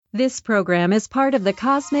This program is part of the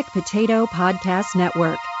Cosmic Potato Podcast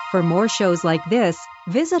Network. For more shows like this,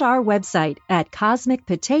 visit our website at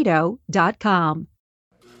cosmicpotato.com.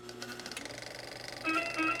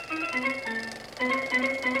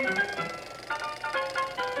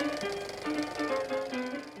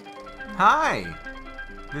 Hi,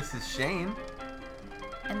 this is Shane.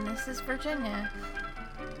 And this is Virginia.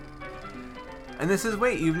 And this is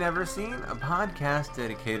Wait You've Never Seen, a podcast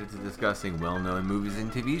dedicated to discussing well-known movies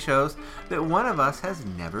and TV shows that one of us has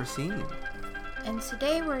never seen. And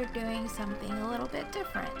today we're doing something a little bit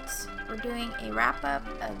different. We're doing a wrap-up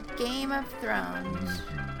of Game of Thrones.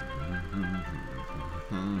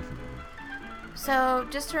 So,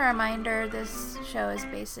 just a reminder, this show is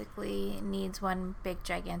basically needs one big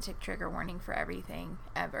gigantic trigger warning for everything,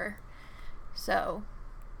 ever. So,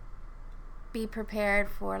 be prepared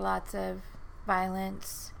for lots of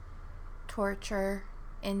violence, torture,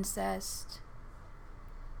 incest,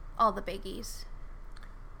 all the biggies.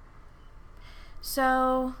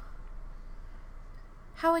 So,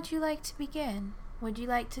 how would you like to begin? Would you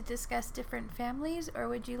like to discuss different families, or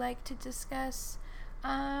would you like to discuss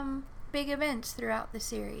big events throughout the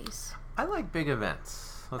series? I like big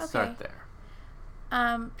events. Let's start there.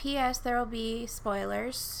 P.S. There will be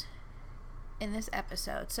spoilers in this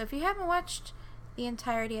episode. So if you haven't watched the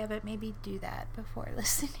entirety of it, maybe do that before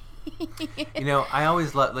listening. You know, I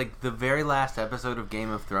always love, like, the very last episode of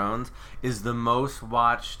Game of Thrones is the most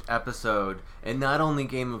watched episode in not only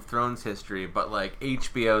Game of Thrones history, but, like,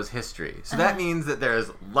 HBO's history. So that means that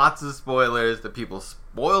there's lots of spoilers that people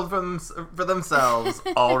spoiled for themselves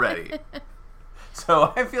already.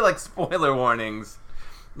 So I feel like spoiler warnings,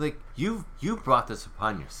 like, you brought this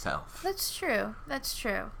upon yourself. That's true. That's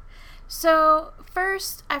true. So,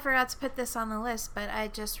 first, I forgot to put this on the list, but I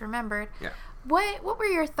just remembered. Yeah. What were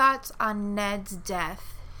your thoughts on Ned's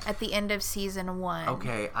death at the end of season 1?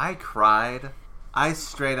 Okay, I cried. I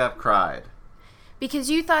straight up cried. Because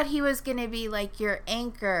you thought he was going to be like your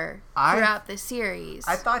anchor throughout the series.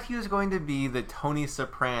 I thought he was going to be the Tony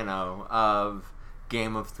Soprano of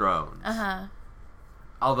Game of Thrones. Uh-huh.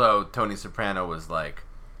 Although Tony Soprano was, like,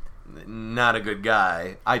 not a good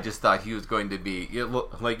guy, I just thought he was going to be,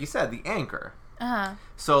 like you said, the anchor. Uh-huh.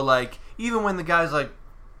 So, like, even when the guy's, like,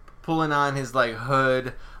 pulling on his, like,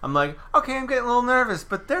 hood, I'm like, okay, I'm getting a little nervous,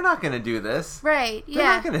 but they're not going to do this. Right, They're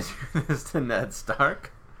not going to do this to Ned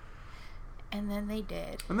Stark. And then they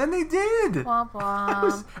did. And then they did. Womp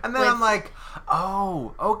womp. And then I'm like,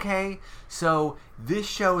 oh, okay, so this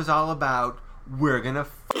show is all about, we're going to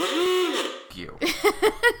you.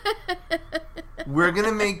 We're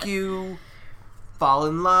gonna make you fall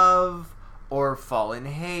in love or fall in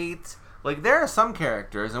hate. Like, there are some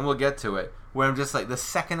characters, and we'll get to it, where I'm just like, the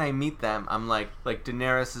second I meet them, I'm like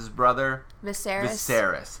Daenerys' brother,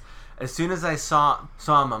 Viserys. As soon as I saw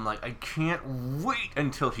him, I'm like, I can't wait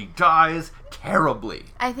until he dies terribly.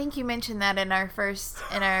 I think you mentioned that in our first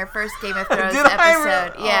Game of Thrones Did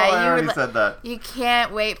episode. I already said that. You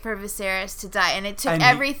can't wait for Viserys to die, and it took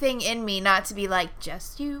everything in me not to be like,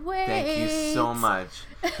 just you wait. Thank you so much.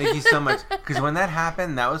 Thank you so much. Because when that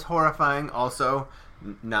happened, that was horrifying. Also,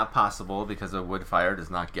 not possible because a wood fire does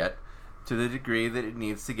not get to the degree that it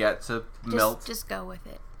needs to get to melt. Just go with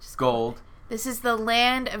it. Gold. This is the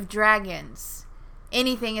land of dragons.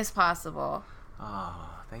 Anything is possible.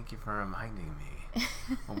 Oh, thank you for reminding me.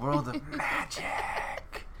 A world of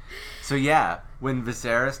magic. So yeah, when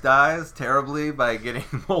Viserys dies terribly by getting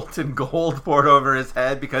molten gold poured over his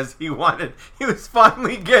head because he was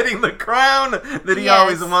finally getting the crown that he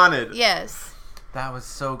always wanted. Yes. That was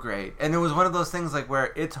so great. And it was one of those things like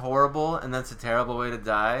where it's horrible and that's a terrible way to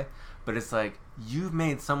die, but it's like, you've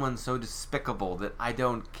made someone so despicable that I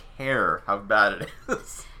don't care how bad it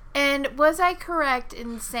is. And was I correct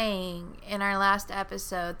in saying in our last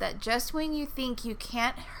episode that just when you think you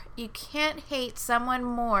can't hate someone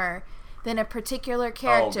more than a particular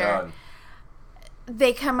character,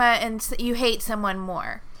 they come out and you hate someone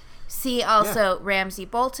more? See also Ramsay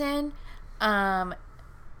Bolton,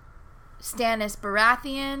 Stannis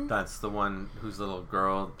Baratheon. That's the one whose little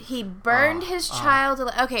girl... He burned his child...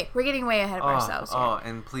 Okay, we're getting way ahead of ourselves here.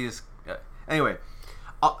 And please... anyway,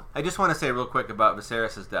 I just want to say real quick about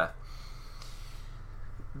Viserys' death.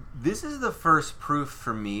 This is the first proof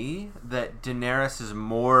for me that Daenerys is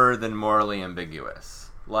more than morally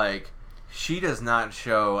ambiguous. Like, she does not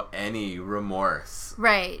show any remorse.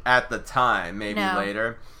 Right. At the time, maybe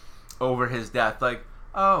later, over his death. Like,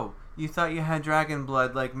 oh... You thought you had dragon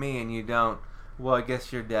blood like me and you don't. Well, I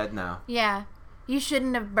guess you're dead now. Yeah. You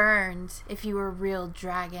shouldn't have burned if you were a real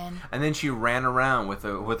dragon. And then she ran around with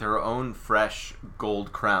her own fresh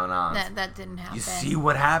gold crown on. That didn't happen. You see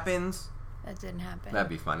what happens That didn't happen. That'd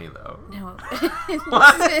be funny, though. No.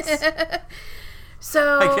 What?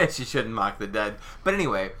 So I guess you shouldn't mock the dead. But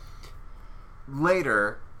anyway,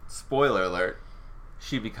 later, spoiler alert,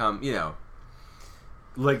 she become,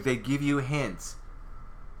 like they give you hints.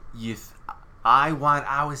 I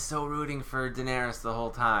was so rooting for Daenerys the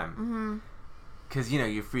whole time. Mm-hmm. Because,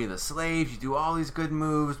 you free the slaves, you do all these good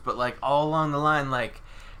moves, but, like, all along the line, like,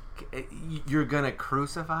 you're gonna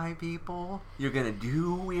crucify people, you're gonna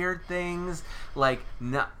do weird things, like,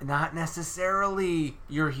 not necessarily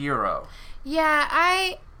your hero. Yeah,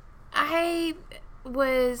 I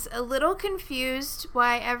was a little confused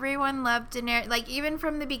why everyone loved Daenerys, like, even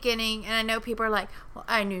from the beginning, and I know people are like, well,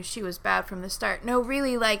 I knew she was bad from the start. No,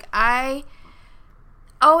 really, like, I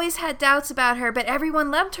always had doubts about her, but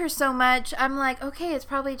everyone loved her so much. I'm like, okay, it's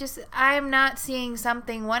probably just I'm not seeing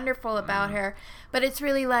something wonderful about her, but it's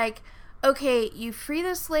really like, okay, you free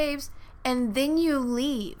the slaves and then you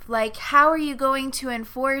leave. Like, how are you going to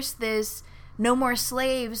enforce this no more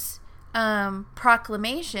slaves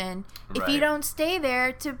proclamation if you don't stay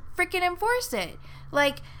there to freaking enforce it?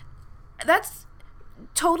 Like, that's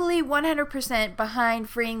totally 100% behind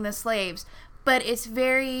freeing the slaves, but it's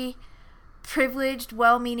very privileged,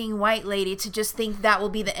 well-meaning white lady to just think that will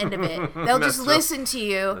be the end of it. They'll just listen to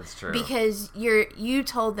you because you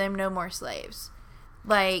told them no more slaves.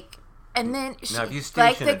 Like, and then now if you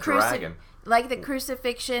station like a dragon, like the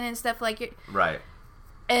crucifixion and stuff, like it, right?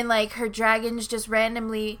 And like her dragons just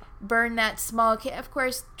randomly burn that small kid. Of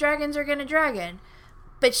course, dragons are gonna dragon,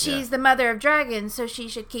 but she's the mother of dragons, so she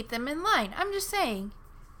should keep them in line. I'm just saying.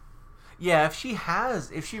 Yeah, if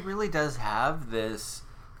she really does have this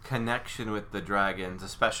connection with the dragons,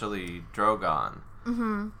 especially Drogon,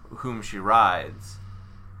 whom she rides,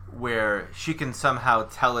 where she can somehow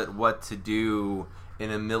tell it what to do in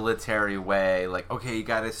a military way, like, okay, you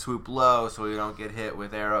gotta swoop low so you don't get hit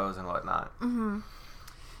with arrows and whatnot.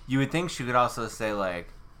 You would think she could also say, like,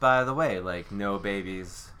 by the way, like, no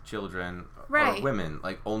babies, children, or women,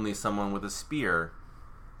 like, only someone with a spear.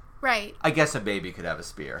 Right. I guess a baby could have a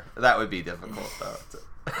spear. That would be difficult, though.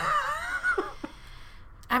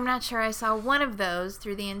 I'm not sure I saw one of those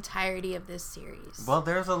through the entirety of this series. Well,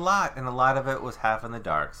 there's a lot, and a lot of it was half in the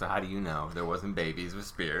dark, so how do you know there wasn't babies with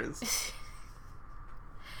spears?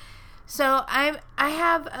 So I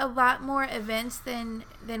have a lot more events than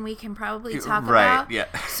we can probably talk about. Right, yeah.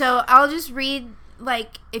 So I'll just read,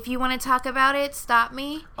 like, if you want to talk about it, stop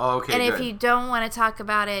me. Oh, okay, And good. if you don't want to talk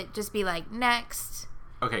about it, just be like, next.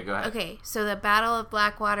 Okay, go ahead. Okay, so the Battle of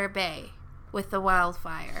Blackwater Bay with the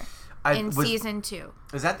wildfire in season 2.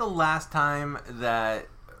 Is that the last time that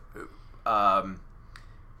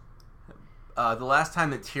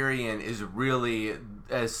Tyrion is really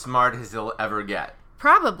as smart as he'll ever get?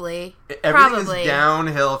 Probably. Everything is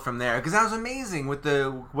downhill from there. Because that was amazing with the,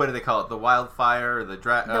 what do they call it? The wildfire?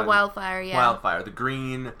 The wildfire, yeah. Wildfire. The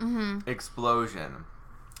green explosion.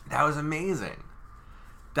 That was amazing.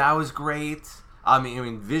 That was great. I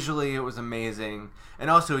mean, visually it was amazing. And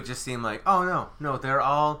also it just seemed like, oh, no, they're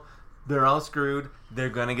all screwed. They're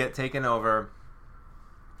going to get taken over.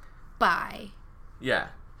 Bye. Yeah.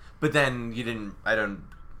 But then I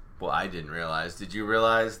didn't realize. Did you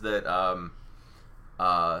realize that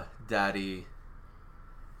Daddy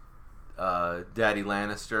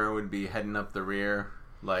Lannister would be heading up the rear?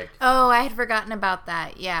 Like, oh, I had forgotten about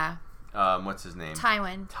that. Yeah. What's his name?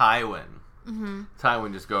 Tywin. Mm-hmm.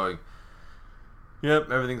 Tywin just going, yep,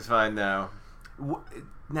 everything's fine now.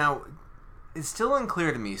 Now, it's still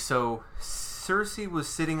unclear to me. So, Cersei was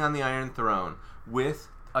sitting on the Iron Throne with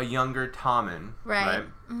a younger Tommen, right?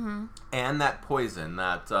 Mm-hmm. And that poison,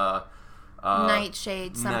 that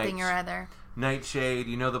Nightshade, something or other. Nightshade.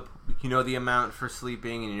 You know the amount for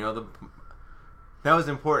sleeping, and that was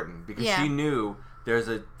important because she knew there's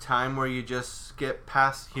a time where you just you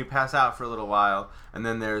pass out for a little while, and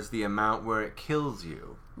then there's the amount where it kills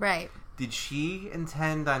you. Right. Did she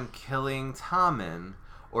intend on killing Tommen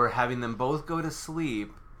or having them both go to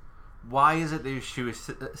sleep? Why is it that she was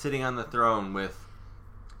sitting on the throne with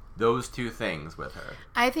those two things with her?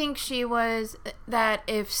 I think she was that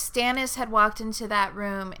if Stannis had walked into that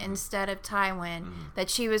room instead of Tywin, that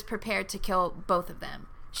she was prepared to kill both of them.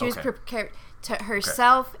 She was prepared to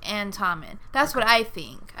herself and Tommen. That's what I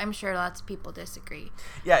think. I'm sure lots of people disagree.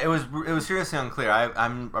 Yeah, it was seriously unclear.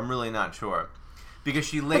 I'm really not sure. Because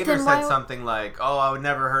she later said something like, "Oh, I would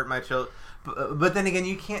never hurt my children." But then again,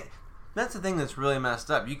 you can't. That's the thing that's really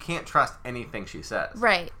messed up. You can't trust anything she says.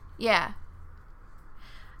 Right. Yeah.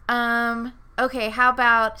 Okay, how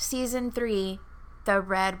about season 3, The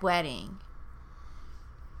Red Wedding?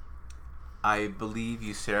 I believe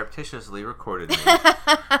you surreptitiously recorded me.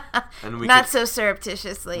 And we Not so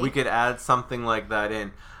surreptitiously. We could add something like that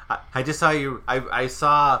in. I just saw you. I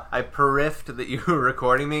periffed that you were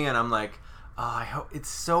recording me, and I'm like, oh, I hope it's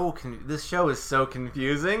so. This show is so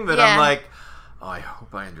confusing that I'm like, oh, I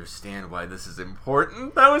hope I understand why this is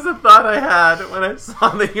important. That was a thought I had when I saw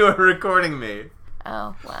that you were recording me.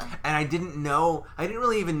 Oh, wow. And I didn't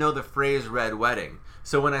really even know the phrase "red wedding."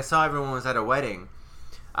 So when I saw everyone was at a wedding,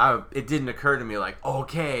 it didn't occur to me like,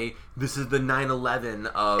 okay, this is the 9/11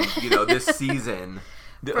 of this season.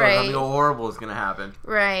 Right. Something horrible is going to happen.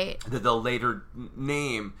 Right. That they'll later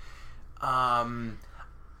name.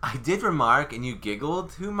 I did remark, and you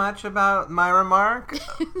giggled too much about my remark.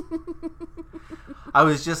 I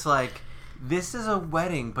was just like, this is a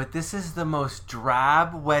wedding, but this is the most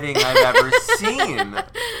drab wedding I've ever seen.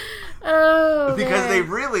 Oh, because they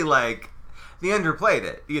really they underplayed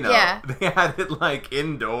it. Yeah. They had it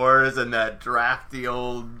indoors in that drafty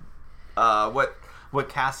old what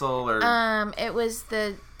castle or it was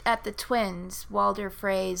at the Twins, Walder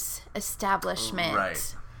Frey's establishment.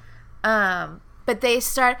 Right. But they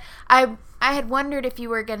I had wondered if you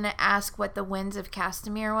were going to ask what the Winds of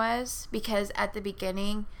Castamere was, because at the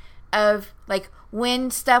beginning of when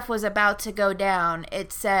stuff was about to go down,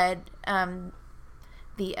 it said the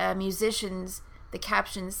musicians, the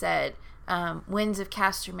caption said Winds of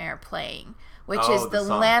Castamere playing, which is the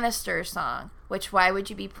Lannister song. Which, why would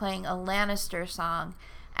you be playing a Lannister song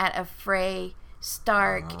at a Frey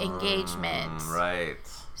Stark engagement? Right.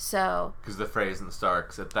 So, because the Freys and the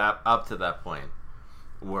Starks up to that point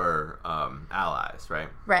were allies, right?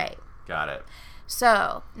 Right. Got it.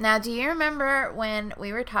 So, now do you remember when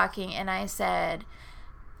we were talking and I said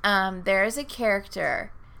there is a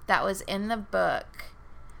character that was in the book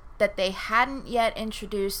that they hadn't yet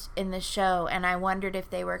introduced in the show, and I wondered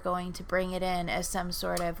if they were going to bring it in as some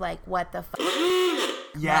sort of what the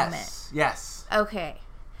yes moment. Yes. Okay,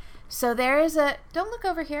 so there is don't look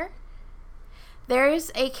over here, there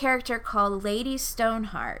is a character called Lady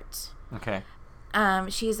Stoneheart. Okay.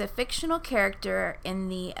 She's a fictional character in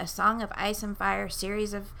the A Song of Ice and Fire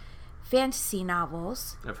series of fantasy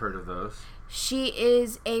novels. I've heard of those. She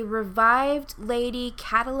is a revived Lady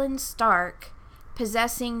Catelyn Stark,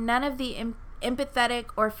 possessing none of the empathetic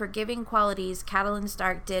or forgiving qualities Catelyn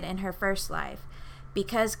Stark did in her first life.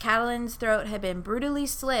 Because Catelyn's throat had been brutally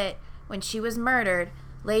slit when she was murdered,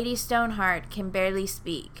 Lady Stoneheart can barely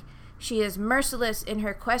speak. She is merciless in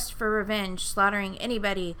her quest for revenge, slaughtering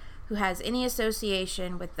anybody who has any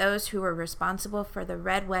association with those who were responsible for the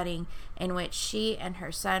Red Wedding in which she and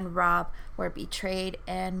her son Robb were betrayed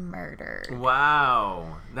and murdered.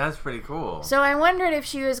 Wow, that's pretty cool. So I wondered if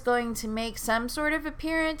she was going to make some sort of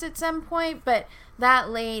appearance at some point, but that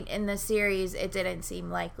late in the series it didn't seem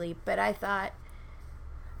likely. But I thought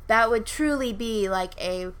that would truly be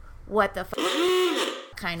a what the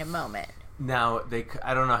kind of moment. Now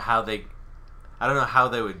I don't know how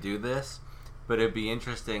they would do this. But it'd be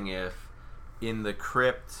interesting if in the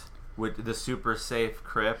crypt, with the super safe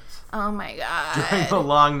crypt. Oh my god. During the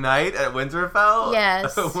long night at Winterfell?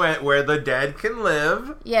 Yes. Where the dead can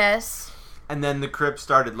live. Yes. And then the crypt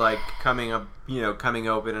started coming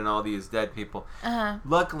open and all these dead people. Uh-huh.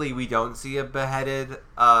 Luckily, we don't see a beheaded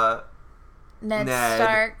Ned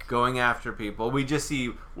Stark going after people. We just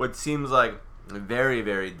see what seems like very,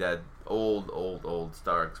 very dead, old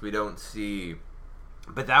Starks. We don't see...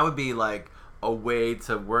 But that would be a way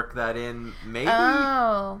to work that in, maybe?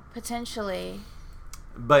 Oh, potentially.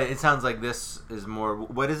 But it sounds like this is more...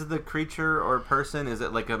 What is the creature or person? Is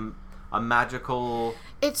it a magical...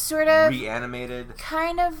 It's sort of... reanimated?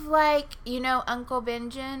 Kind of Uncle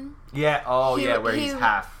Benjen. Yeah, where he's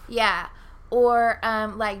half. Yeah. Or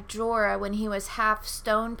Jorah when he was half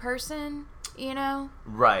stone person,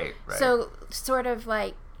 Right. So sort of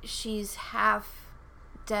she's half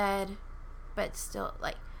dead, but still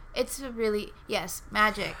it's a really, yes,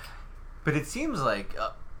 magic. But it seems like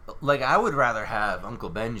I would rather have Uncle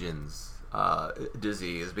Benjen's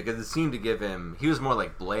disease, because it seemed to give him... He was more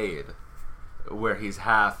like Blade, where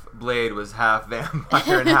Blade was half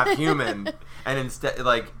vampire and half human, and instead,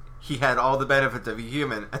 he had all the benefits of a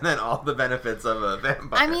human and then all the benefits of a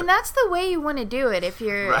vampire. I mean, that's the way you want to do it if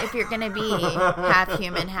you're right. if you're going to be half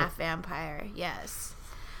human, half vampire. Yes.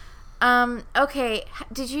 Okay,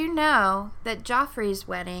 did you know that Joffrey's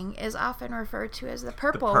wedding is often referred to as the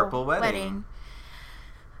Purple Wedding?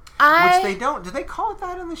 Which they don't... Do they call it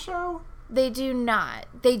that in the show? They do not.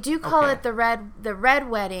 They do call it the red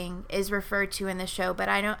wedding is referred to in the show, but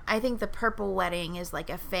I think the purple wedding is like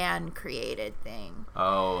a fan created thing.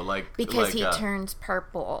 Oh, because he turns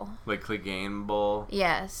purple. Like Clegane Bowl?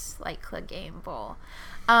 Yes, like Clegane Bowl.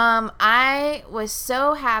 I was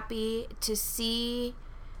so happy to see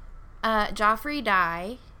Joffrey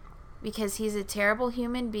die because he's a terrible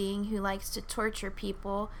human being who likes to torture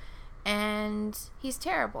people, and he's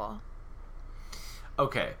terrible.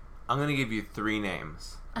 Okay. I'm going to give you 3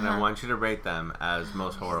 names, and I want you to rate them as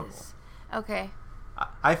most horrible. Okay.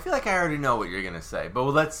 I feel like I already know what you're going to say, but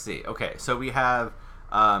let's see. Okay, so we have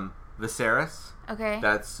Viserys. Okay.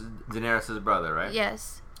 That's Daenerys' brother, right?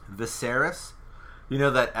 Yes. Viserys, you know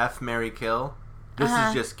that F, marry, kill? This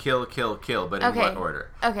is just kill, kill, kill, but in what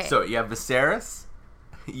order? Okay. So you have Viserys,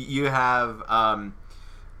 you have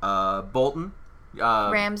Bolton.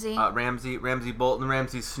 Ramsay. Ramsay Bolton,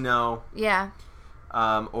 Ramsay Snow. Yeah.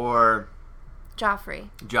 Or Joffrey.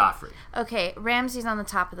 Okay, Ramsay's on the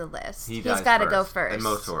top of the list. He's got to go first. And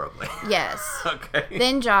most horribly. Yes. Okay.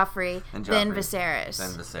 Then Joffrey. Then Viserys.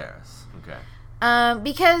 Okay.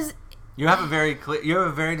 Because you have a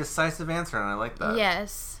very decisive answer, and I like that.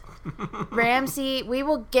 Yes. Ramsay. We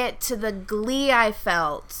will get to the glee I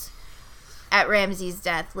felt at Ramsay's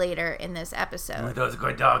death later in this episode. With those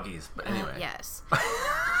good doggies, but anyway. Yes.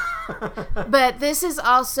 But this is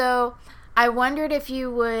also. I wondered if you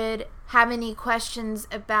would have any questions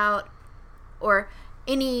about or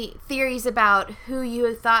any theories about who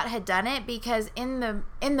you thought had done it, because in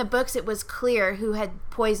the books it was clear who had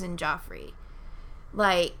poisoned Joffrey.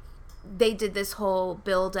 Like, they did this whole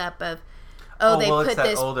build up of it's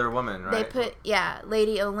that older woman, right? They put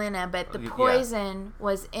Lady Olenna, but the poison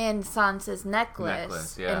was in Sansa's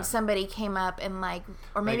necklace and somebody came up and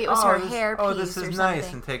or maybe it was her hair piece or something. Oh, this is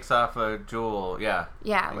nice, and takes off a jewel,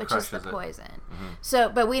 which is the poison. Mm-hmm. So,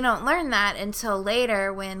 but we don't learn that until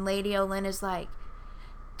later when Lady Olenna's like,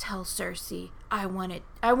 tell Cersei I want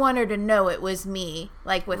her to know it was me,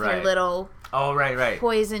 like with her little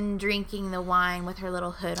poison, drinking the wine with her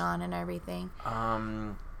little hood on and everything.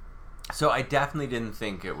 So I definitely didn't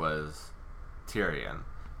think it was Tyrion,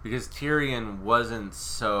 because Tyrion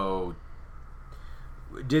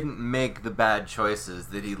didn't make the bad choices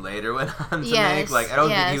that he later went on to make. Like, I don't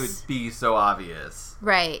think he would be so obvious,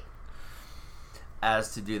 right,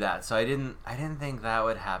 as to do that. So I didn't think that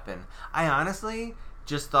would happen. I honestly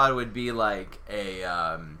just thought it would be like a.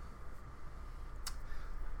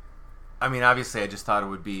 I mean, obviously, I just thought it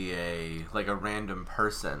would be a random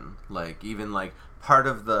person, like even like part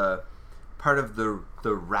of the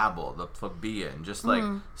rabble, the plebeian, just like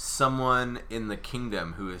someone in the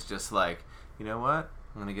kingdom who is just like, you know what,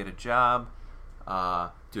 I'm gonna get a job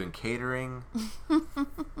doing catering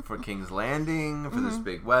for King's Landing for this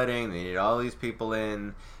big wedding. They need all these people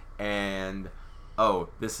in, and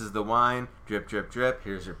this is the wine, drip drip drip,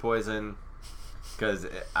 here's your poison, because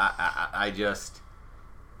I just,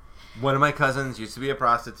 one of my cousins used to be a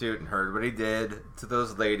prostitute and heard what he did to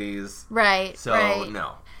those ladies, right? So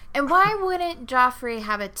no. And why wouldn't Joffrey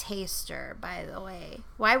have a taster, by the way?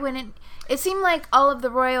 Why wouldn't... It seemed like all of the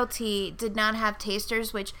royalty did not have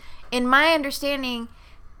tasters, which, in my understanding,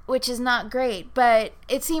 which is not great, but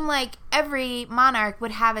it seemed like every monarch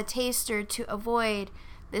would have a taster to avoid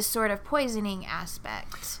this sort of poisoning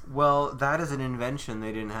aspect. Well, that is an invention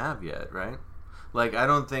they didn't have yet, right? Like, I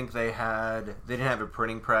don't think they didn't have a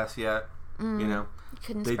printing press yet, you know?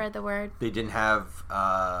 Couldn't spread the word. They didn't have,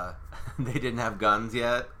 guns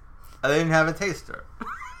yet. They didn't have a taster.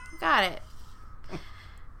 Got it.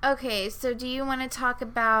 Okay, so do you want to talk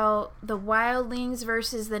about the Wildlings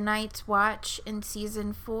versus the Night's Watch in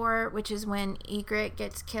Season 4, which is when Ygritte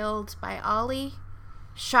gets killed by Ollie?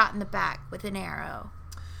 Shot in the back with an arrow.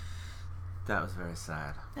 That was very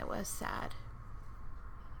sad. That was sad.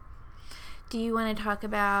 Do you want to talk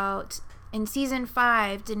about... In Season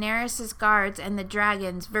 5, Daenerys' guards and the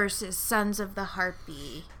dragons versus Sons of the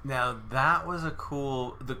Harpy. Now, that was the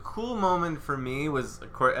cool moment for me was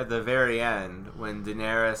at the very end when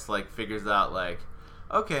Daenerys, figures out,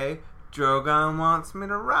 okay, Drogon wants me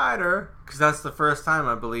to ride her. Because that's the first time,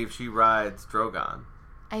 I believe, she rides Drogon.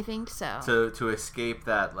 I think so. To escape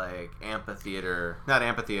that, amphitheater... Not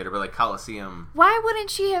amphitheater, but, Colosseum. Why wouldn't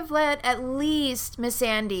she have let at least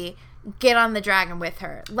Missandei get on the dragon with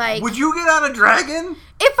her? Would you get on a dragon?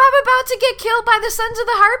 If I'm about to get killed by the Sons of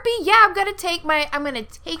the Harpy, I'm gonna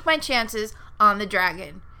take my chances on the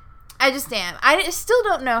dragon. I just am. I still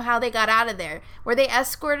don't know how they got out of there. Were they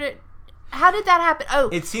escorted? How did that happen? Oh,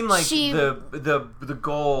 it seemed like the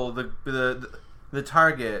goal, the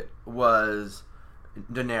target was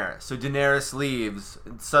Daenerys. So Daenerys leaves.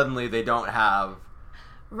 And suddenly they don't have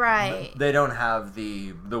Right. They don't have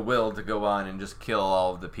the will to go on and just kill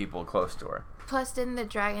all of the people close to her. Plus, didn't the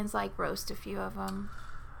dragons, like, roast a few of them?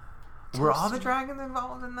 Were all the dragons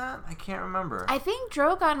involved in that? I can't remember. I think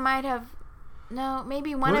Drogon might have... No,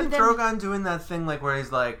 maybe one of them... Wasn't Drogon doing that thing, like, where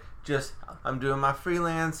he's like, just, I'm doing my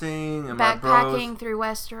freelancing, and my bros... Backpacking through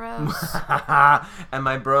Westeros. And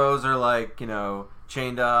my bros are, like,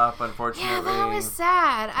 chained up, unfortunately. Yeah, that was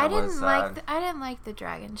sad. I didn't sad. like the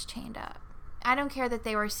dragons chained up. I don't care that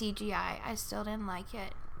they were CGI. I still didn't like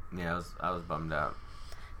it. Yeah, I was bummed out.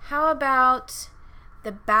 How about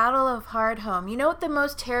the Battle of Hardhome? You know what the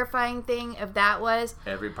most terrifying thing of that was?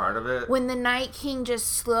 Every part of it? When the Night King just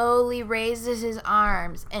slowly raises his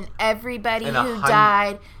arms and everybody who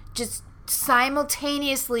died just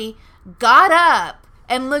simultaneously got up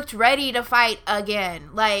and looked ready to fight again.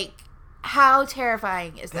 Like, how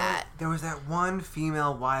terrifying is that? There was that one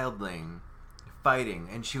female wildling fighting,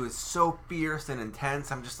 and she was so fierce and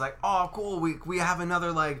intense. I'm just like, oh, cool, we have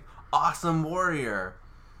another, like, awesome warrior.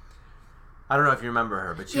 I don't know if you remember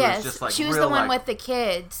her, but she was just, like, she was real, the one like, with the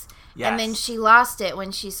kids. Yes. And then she lost it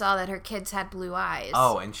when she saw that her kids had blue eyes.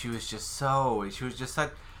 Oh, and she was just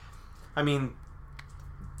such, I mean,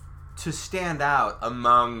 to stand out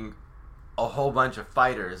among a whole bunch of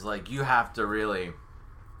fighters, like, you have to really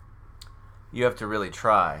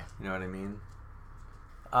try. You know what I mean?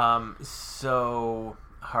 So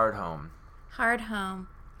Hardhome. Hardhome.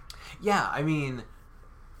 Yeah, I mean,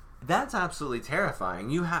 that's absolutely terrifying.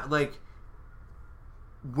 You have, like,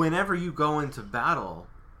 whenever you go into battle,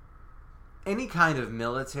 any kind of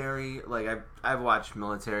military, like, I've watched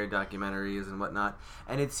military documentaries and whatnot,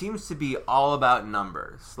 and it seems to be all about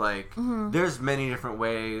numbers. Like, there's many different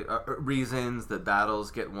reasons that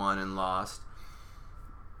battles get won and lost.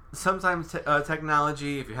 Sometimes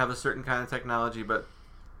technology, if you have a certain kind of technology, but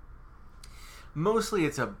mostly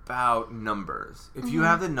it's about numbers. If you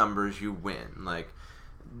have the numbers, you win. Like,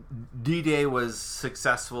 D-Day was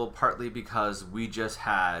successful partly because we just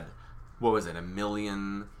had, 1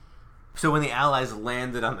 million? So when the Allies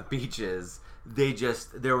landed on the beaches, they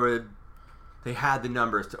had the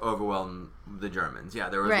numbers to overwhelm the Germans. Yeah,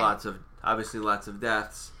 there was lots of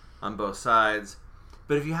deaths on both sides.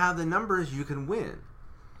 But if you have the numbers, you can win.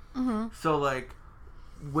 Mm-hmm. So, like,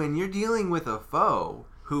 when you're dealing with a foe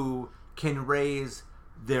who can raise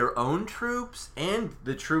their own troops and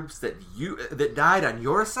the troops that died on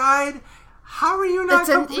your side, how are you not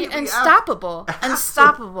completely unstoppable?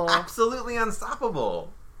 Unstoppable. Absolutely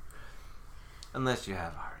unstoppable. Unless you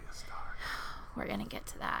have Arya Stark. We're gonna get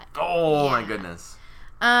to that. Oh, yeah. My goodness.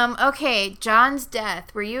 Okay, Jon's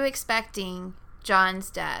death. Were you expecting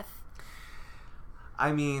Jon's death?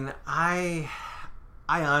 I mean, I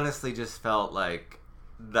honestly just felt like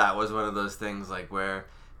that was one of those things, like, where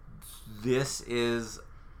this is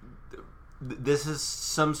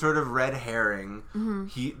some sort of red herring.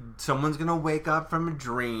 Mm-hmm. Someone's gonna wake up from a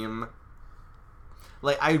dream.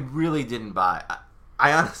 Like, I really didn't buy it.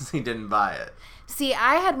 I honestly didn't buy it. See,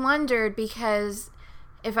 I had wondered because,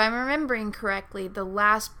 if I'm remembering correctly, the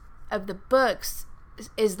last of the books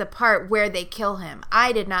is the part where they kill him.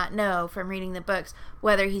 I did not know from reading the books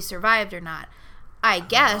whether he survived or not. I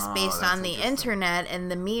guess, based on the internet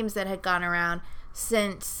and the memes that had gone around,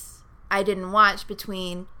 since I didn't watch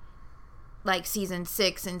between, like, season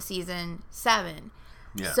 6 and season 7.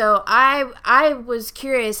 Yeah. So I was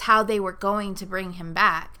curious how they were going to bring him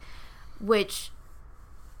back. Which,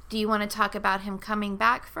 do you want to talk about him coming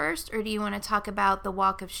back first, or do you want to talk about the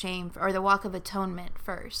Walk of Shame or the Walk of Atonement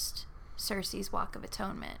first? Cersei's Walk of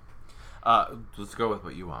Atonement. Let's go with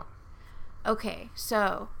what you want. Okay,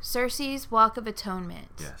 so Cersei's Walk of Atonement.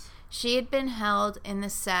 Yes. She had been held in the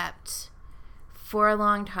Sept for a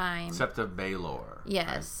long time. Sept of Baelor.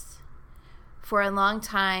 Yes. Right? For a long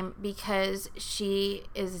time, because she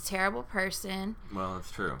is a terrible person. Well,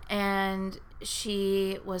 it's true. And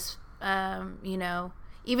she was,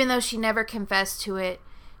 even though she never confessed to it,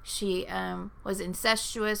 she was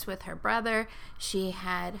incestuous with her brother. She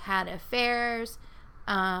had affairs.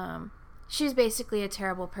 She was basically a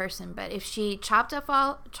terrible person. But if she chopped off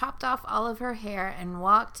all of her hair and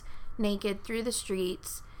walked naked through the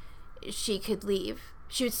streets, she could leave.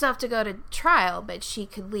 She would still have to go to trial, but she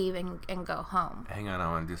could leave and go home. Hang on, I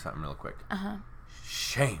want to do something real quick. Uh-huh.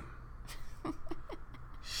 Shame.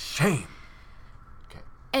 Shame. Okay.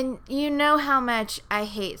 And you know how much I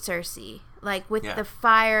hate Cersei. Like, with the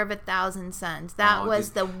fire of 1,000 suns. That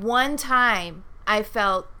was the one time I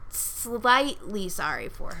felt slightly sorry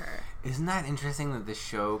for her. Isn't that interesting that the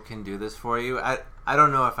show can do this for you? I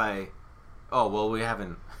don't know if I... Oh, well, we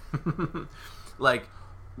haven't... Like,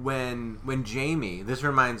 when Jaime, this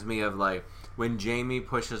reminds me of like when Jaime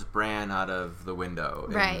pushes Bran out of the window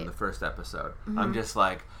in the first episode. Mm-hmm. I'm just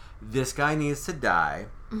like, this guy needs to die.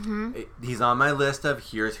 Mm-hmm. He's on my list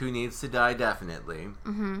of here's who needs to die definitely.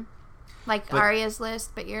 Mm-hmm. Like Arya's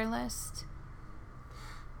list, but your list?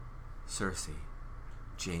 Cersei,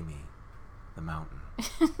 Jaime, the Mountain.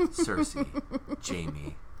 Cersei,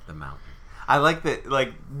 Jaime, the Mountain. I like that,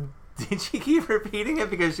 like, did she keep repeating it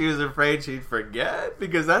because she was afraid she'd forget?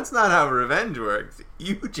 Because that's not how revenge works.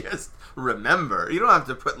 You just remember. You don't have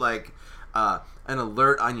to put, like, an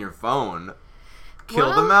alert on your phone.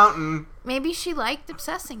 Kill the Mountain. Maybe she liked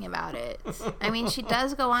obsessing about it. I mean, she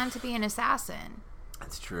does go on to be an assassin.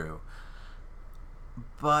 That's true.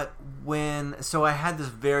 But so I had this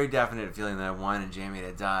very definite feeling that I wanted Jaime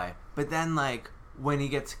to die. But then, like, when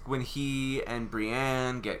he and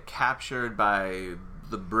Brienne get captured by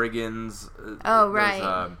the brigands. Oh,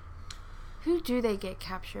 right. Who do they get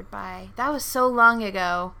captured by? That was so long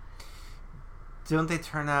ago. Don't they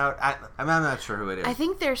turn out? I'm not sure who it is. I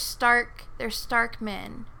think they're Stark. They're Stark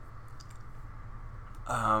men.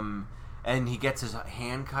 And he gets his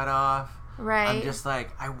hand cut off. Right. I'm just like,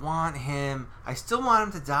 I want him. I still want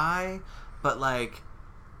him to die, but like,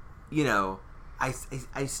 you know, I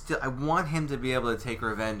want him to be able to take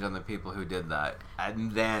revenge on the people who did that,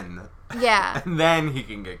 and then he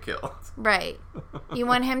can get killed. Right. You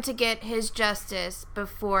want him to get his justice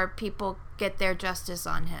before people get their justice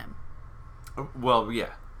on him. Well,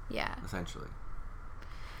 yeah. Yeah. Essentially.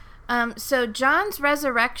 So Jon's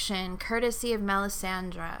resurrection, courtesy of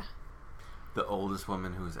Melisandre. The oldest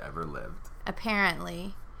woman who's ever lived.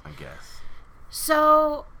 Apparently. I guess.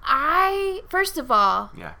 So, first of all,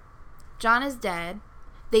 yeah, Jon is dead.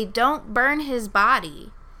 They don't burn his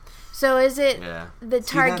body. So is it the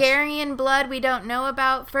Targaryen blood we don't know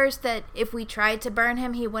about first, that if we tried to burn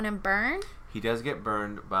him, he wouldn't burn? He does get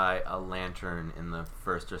burned by a lantern in the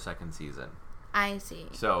first or second season. I see.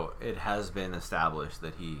 So it has been established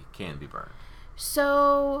that he can be burned.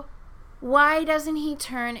 So why doesn't he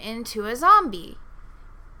turn into a zombie?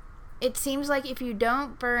 It seems like if you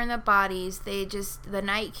don't burn the bodies, the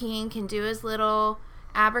Night King can do his little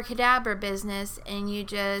abracadabra business, and you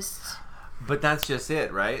just... But that's just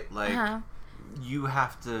it, right? Like, you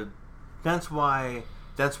have to... That's why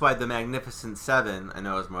the Magnificent Seven, I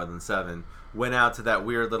know it's more than seven, went out to that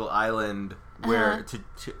weird little island where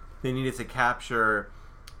they needed to capture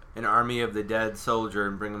an army of the dead soldier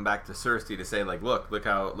and bring them back to Cersei to say, like, look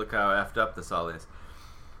how effed up this all is.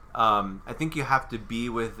 I think you have to be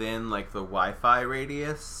within, like, the Wi-Fi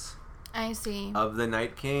radius. I see. Of the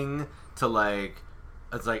Night King to, like,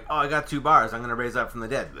 it's like, oh, I got 2 bars. I'm going to raise up from the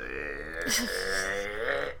dead.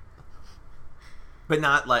 But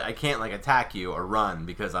not, like, I can't, like, attack you or run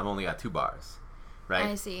because I've only got 2 bars. Right?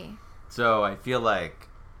 I see. So I feel like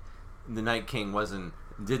the Night King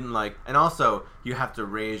didn't like, and also you have to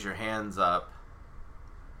raise your hands up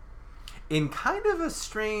in kind of a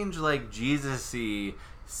strange, like, Jesus-y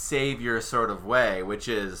savior sort of way, which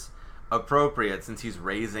is appropriate since he's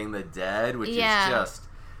raising the dead, which is just,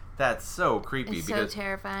 that's so creepy. It's because, so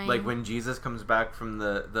terrifying. Like, when Jesus comes back from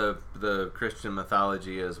the Christian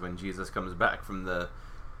mythology is when Jesus comes back from the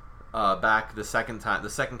second time, the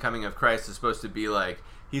second coming of Christ is supposed to be like,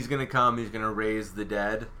 he's going to come, he's going to raise the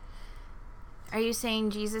dead. Are you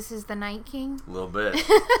saying Jesus is the Night King? A little bit.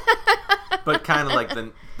 But kind of like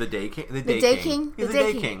the Day King. The Day King. He's the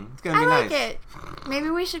Day King. It's going to be nice. I like it. Maybe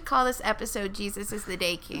we should call this episode Jesus is the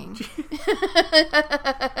Day King.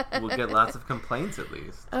 We'll get lots of complaints at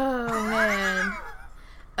least. Oh, man.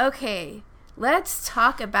 Okay. Let's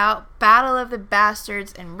talk about Battle of the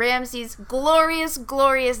Bastards and Ramsay's glorious,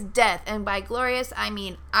 glorious death. And by glorious, I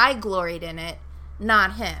mean I gloried in it,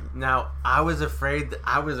 not him. Now, I was afraid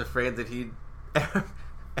that he'd...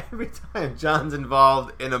 Every time Jon's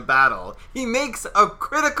involved in a battle, he makes a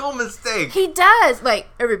critical mistake. He does. Like,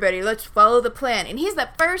 everybody, let's follow the plan. And he's the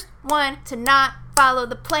first one to not follow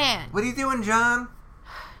the plan. What are you doing, Jon?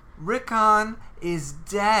 Rickon is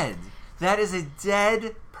dead. That is a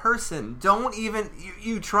dead person. Don't even...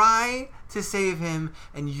 You try to save him,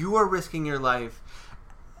 and you are risking your life.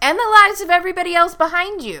 And the lives of everybody else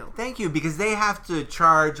behind you. Thank you, because they have to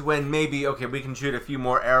charge when maybe, okay, we can shoot a few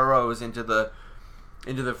more arrows into the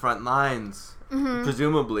front lines,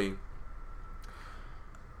 presumably.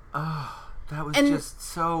 Oh, that was just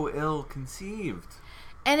so ill-conceived.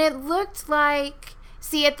 And it looked like...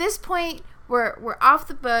 See, at this point, we're off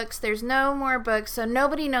the books. There's no more books, so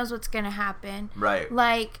nobody knows what's going to happen. Right.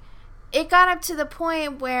 Like, it got up to the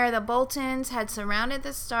point where the Boltons had surrounded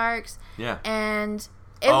the Starks. Yeah. And...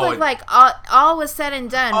 It looked like all was said and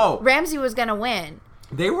done. Ramsay was going to win.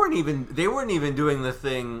 They weren't even doing the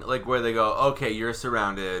thing like where they go, okay, you're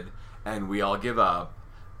surrounded, and we all give up.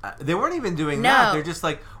 They weren't even doing that. They're just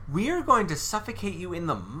like, we are going to suffocate you in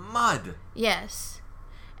the mud. Yes.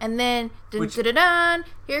 And then, dun,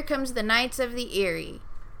 here comes the Knights of the Eyrie.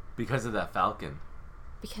 Because of that falcon.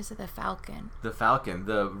 Because of the falcon. The falcon.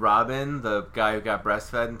 The Robin, the guy who got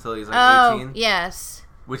breastfed until he's like 18. Oh, yes.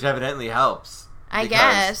 Which evidently helps. I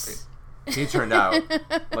guess. He turned out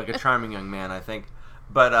like a charming young man, I think.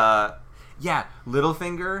 But, yeah,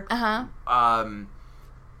 Littlefinger. Uh-huh.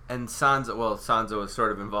 And Sansa, well, Sansa was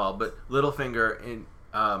sort of involved, but Littlefinger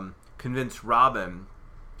convinced Robin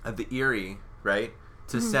of the Eyrie, right?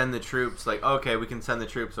 To send the troops, like, okay, we can send the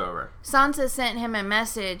troops over. Sansa sent him a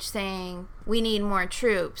message saying, we need more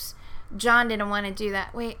troops. Jon didn't want to do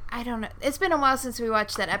that. Wait, I don't know. It's been a while since we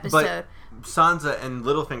watched that episode. But Sansa and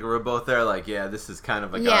Littlefinger were both there like, yeah, this is kind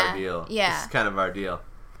of like our deal. Yeah. This is kind of our deal.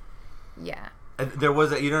 Yeah. And there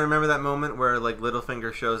was you don't remember that moment where, like,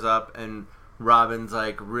 Littlefinger shows up and Robin's,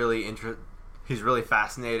 like, he's really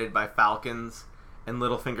fascinated by falcons. And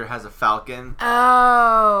Littlefinger has a falcon.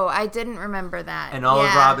 Oh, I didn't remember that. And all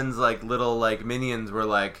of Robin's, like, little, like, minions were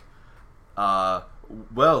like,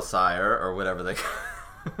 well, sire, or whatever they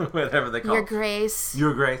call Your Grace.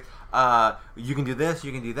 Your Grace. You can do this,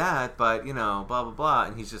 you can do that, but, you know, blah, blah, blah.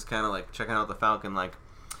 And he's just kind of, like, checking out the falcon, like,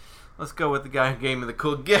 let's go with the guy who gave me the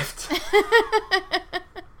cool gift.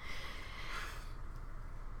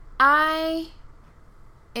 I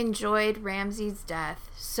enjoyed Ramsay's death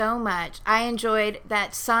so much. I enjoyed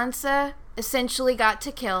that Sansa essentially got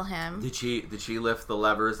to kill him. Did she lift the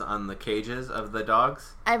levers on the cages of the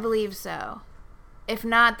dogs? I believe so. If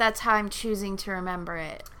not, that's how I'm choosing to remember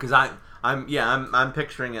it. Because I'm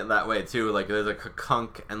picturing it that way too. Like there's a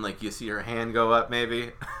kunk and like you see her hand go up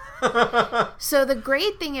maybe. So the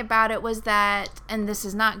great thing about it was that, and this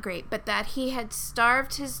is not great, but that he had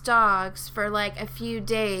starved his dogs for like a few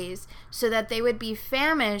days so that they would be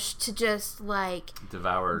famished to just like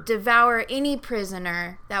devour any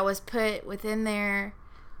prisoner that was put within their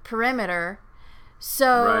perimeter.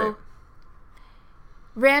 So right.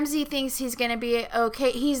 Ramsay thinks he's going to be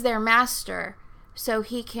okay. He's their master. So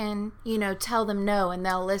he can, tell them no and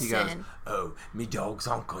they'll listen. He goes, oh, me dogs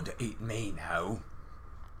aren't going to eat me now.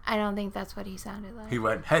 I don't think that's what he sounded like. He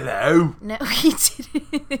went, hello. No, he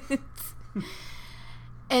didn't.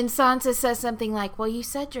 And Sansa says something like, well, you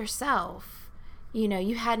said yourself,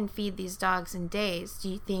 you hadn't fed these dogs in days. Do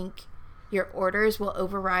you think your orders will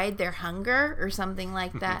override their hunger or something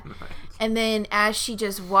like that? Right. And then as she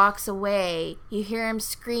just walks away, you hear him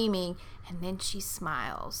screaming, and then she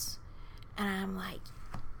smiles. And I'm like,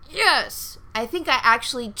 yes! I think I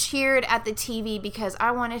actually cheered at the TV because I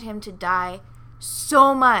wanted him to die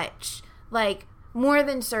so much, like more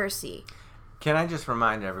than Cersei. Can I just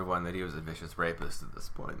remind everyone that he was a vicious rapist at this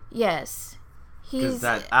point? Yes, because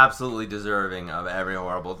that's absolutely deserving of every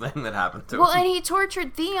horrible thing that happened to him. Well, and he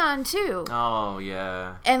tortured Theon too. Oh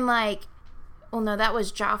yeah. And no, that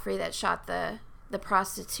was Joffrey that shot the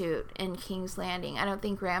prostitute in King's Landing. I don't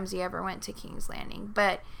think Ramsay ever went to King's Landing,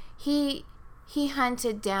 but he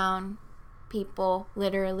hunted down people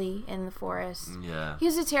literally in the forest. Yeah. He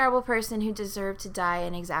was a terrible person who deserved to die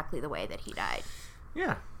in exactly the way that he died.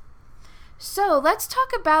 Yeah. So let's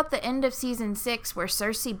talk about the end of season 6 where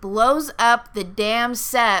Cersei blows up the damn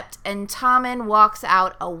sept and Tommen walks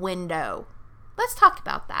out a window. Let's talk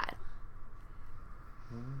about that.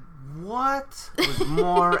 What was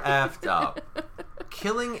more effed up?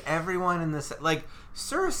 Killing everyone in this... Like,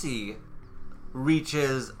 Cersei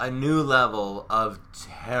reaches a new level of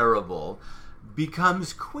terrible,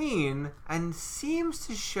 becomes queen, and seems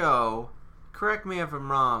to show, correct me if I'm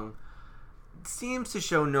wrong, seems to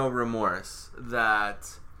show no remorse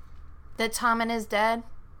that Tommen is dead?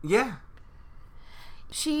 Yeah.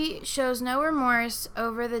 She shows no remorse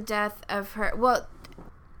over the death of her... Well,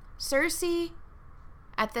 Cersei,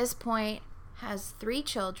 at this point, has 3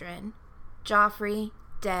 children. Joffrey,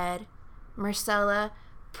 dead. Myrcella,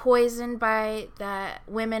 poisoned by the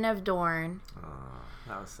women of Dorne. Oh,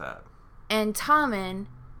 that was sad. And Tommen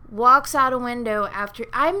walks out a window after...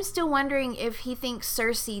 I'm still wondering if he thinks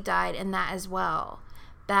Cersei died in that as well.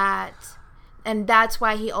 And that's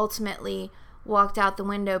why he ultimately walked out the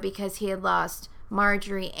window, because he had lost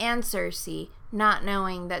Marjorie and Cersei, not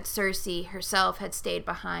knowing that Cersei herself had stayed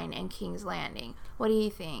behind in King's Landing. What do you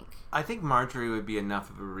think? I think Marjorie would be enough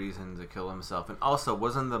of a reason to kill himself. And also,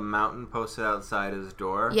 wasn't the mountain posted outside his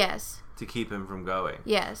door? Yes. To keep him from going?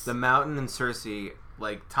 Yes. The mountain and Cersei,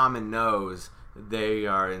 like, Tommen knows they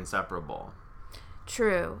are inseparable.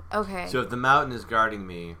 True. Okay. So if the mountain is guarding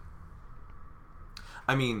me,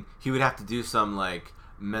 I mean, he would have to do some, like,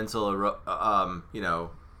 mental,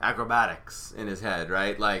 acrobatics in his head,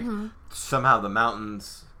 right? Like, somehow the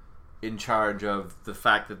mountain's in charge of the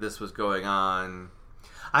fact that this was going on.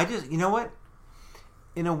 I just, you know what?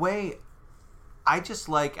 In a way, I just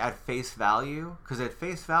like at face value, because at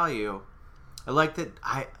face value, I like that,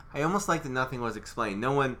 I almost like that nothing was explained.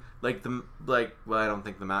 No one, I don't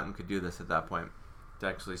think the mountain could do this at that point, to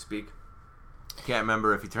actually speak. Can't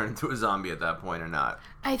remember if he turned into a zombie at that point or not.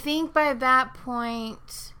 I think by that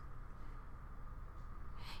point,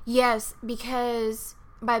 yes, because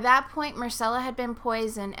by that point Myrcella had been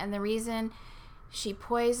poisoned, and the reason she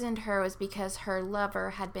poisoned her was because her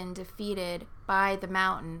lover had been defeated by the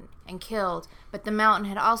mountain and killed, but the mountain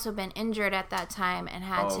had also been injured at that time and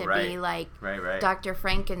had be like Dr.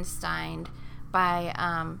 Frankenstein by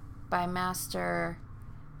Master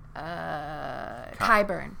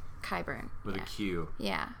Qyburn. With a Q.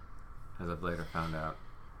 Yeah. As I've later found out.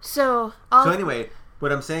 So anyway,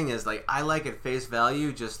 what I'm saying is, like, I like at face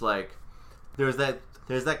value, just like there's that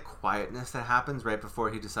quietness that happens right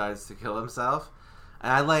before he decides to kill himself.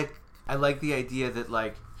 And I like the idea that,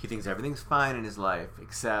 like, he thinks everything's fine in his life,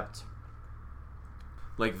 except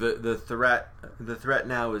like the threat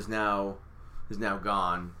now is now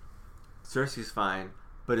gone. Cersei's fine,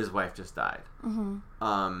 but his wife just died.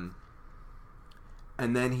 Mm-hmm.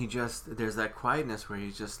 And then there's that quietness where he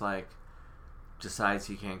just, like, decides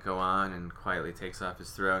he can't go on and quietly takes off his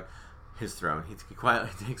throne. He quietly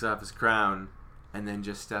takes off his crown and then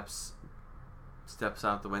just steps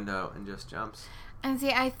out the window and just jumps. And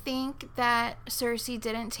see, I think that Cersei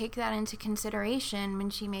didn't take that into consideration when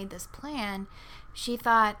she made this plan. She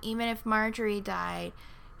thought even if Marjorie died,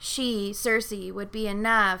 Cersei, would be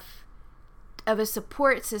enough of a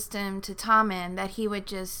support system to Tommen that he would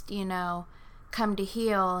just, come to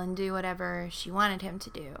heel and do whatever she wanted him to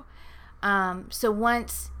do. So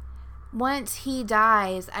once he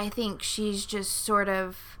dies, I think she's just sort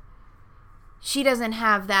of, she doesn't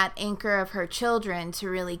have that anchor of her children to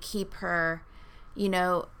really keep her,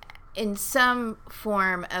 in some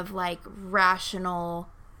form of, like, rational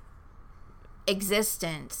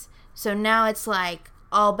existence. So now it's like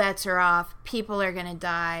all bets are off. People are going to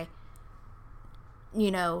die.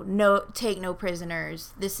 Take no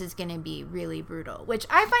prisoners. This is going to be really brutal, which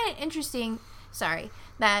I find it interesting.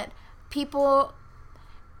 That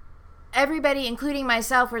everybody, including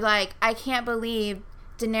myself, were like, I can't believe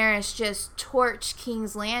Daenerys just torched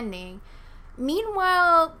King's Landing.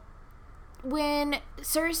 Meanwhile, when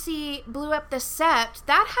Cersei blew up the Sept,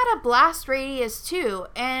 that had a blast radius too,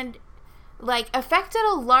 and, like, affected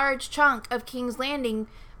a large chunk of King's Landing,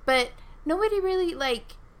 but nobody really,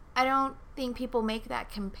 like, I don't think people make that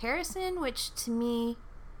comparison, which to me,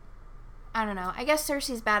 I don't know. I guess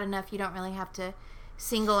Cersei's bad enough you don't really have to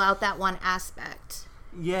single out that one aspect.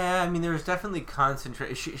 Yeah, I mean, there's definitely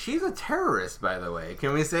concentration. She's a terrorist, by the way.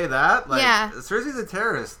 Can we say that? Like, yeah. Cersei's a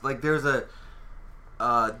terrorist. Like, there's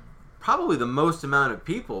probably the most amount of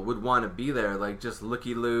people would want to be there, like, just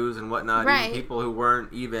looky-loos and whatnot. Right. Even people who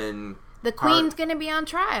weren't even... The Queen's going to be on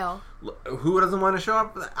trial. Who doesn't want to show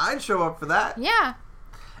up for that? I'd show up for that. Yeah.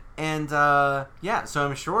 And, so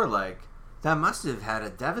I'm sure, like, that must have had a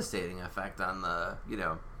devastating effect on the,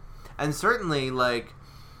 And certainly, like,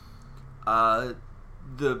 the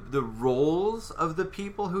roles of the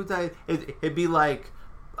people who died, it'd be like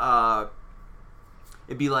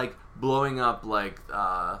blowing up like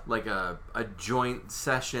a joint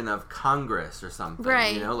session of Congress or something,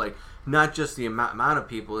 right? Like, not just the amount of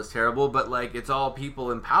people is terrible, but, like, it's all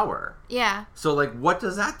people in power. Yeah. So, like, what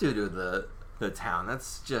does that do to the town?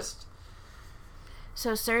 That's just...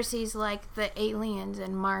 So Cersei's like the aliens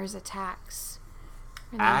in Mars Attacks.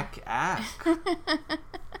 Ack.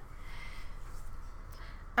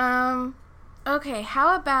 Okay,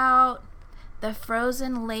 how about the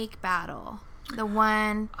Frozen Lake battle? The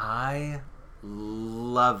one... I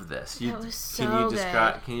love this. It was so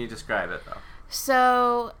good. Can you describe it, though?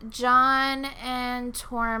 So, Jon and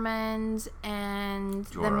Tormund and...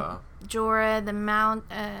 Jorah,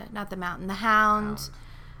 the Hound.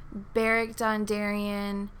 Beric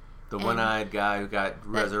Dondarrion. The one-eyed guy who got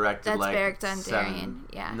resurrected, that's like, Beric Dondarrion,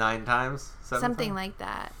 9 times? Something like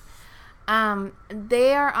that.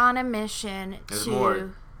 They are on a mission There's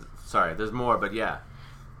more. Sorry, there's more, but yeah.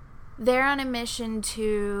 They're on a mission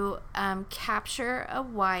to capture a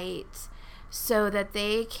white so that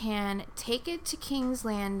they can take it to King's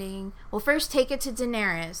Landing. Well, first take it to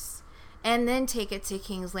Daenerys, and then take it to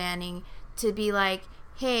King's Landing to be like,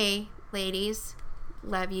 hey, ladies,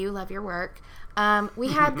 love you, love your work. We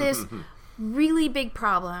had this really big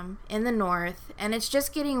problem in the north, and it's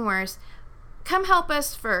just getting worse. Come help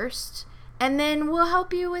us first, And then we'll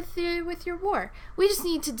help you with your war. We just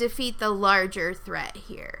need to defeat the larger threat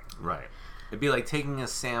here. Right. It'd be like taking a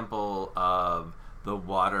sample of the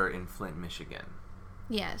water in Flint, Michigan.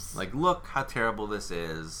 Yes. Like, look how terrible this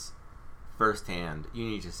is firsthand. You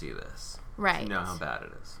need to see this. Right. To know how bad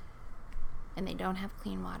it is. And they don't have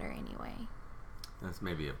clean water anyway. That's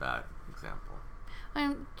maybe a bad example.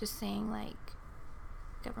 I'm just saying, like,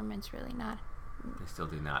 government's really not. They still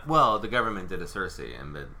do not. Well, the government did a Cersei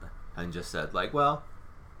and just said, like, well,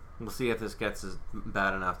 we'll see if this gets as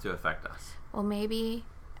bad enough to affect us. Well, maybe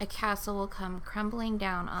a castle will come crumbling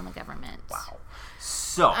down on the government. Wow.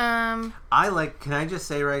 So, can I just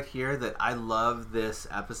say right here that I love this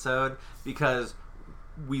episode because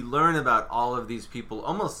we learn about all of these people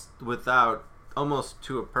almost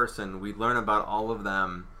to a person. We learn about all of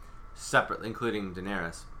them separately, including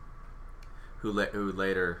Daenerys, who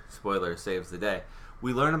later, spoiler, saves the day.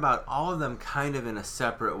 We learn about all of them kind of in a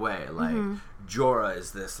separate way. Like, Jorah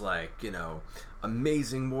is this, like, you know,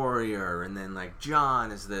 amazing warrior, and then, like,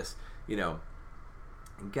 Jon is this, you know,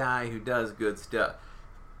 guy who does good stuff.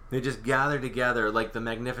 They just gather together, like the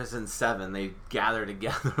Magnificent Seven. They gather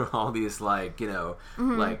together all these, like, you know,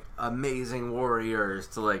 like, amazing warriors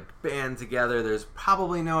to, like, band together. There's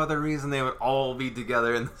probably no other reason they would all be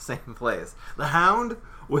together in the same place. The Hound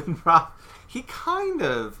would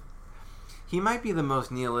he might be the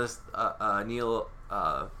most nihilistic.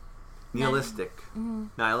 Nihilistic?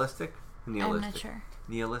 I'm not sure.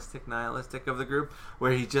 Nihilistic of the group,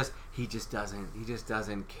 where he just doesn't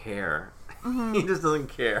care. He just doesn't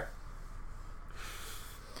care.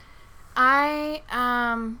 I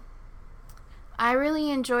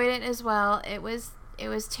really enjoyed it as well. It was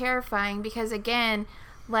terrifying because, again,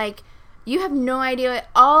 like, you have no idea.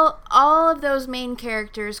 All of those main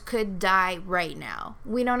characters could die right now.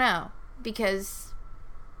 We don't know because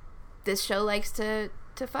this show likes to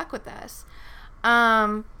fuck with us.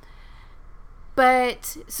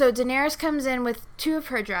 But so Daenerys comes in with 2 of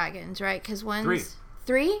her dragons, right? Because one's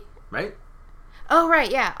 3, right? Oh, right,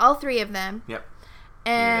 yeah, all 3 of them. Yep.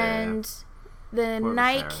 And the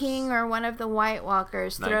Night King or one of the White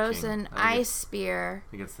Walkers throws an ice spear.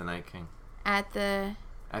 I think it's the Night King. At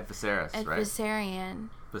Viserys, right?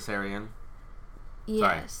 Viserion?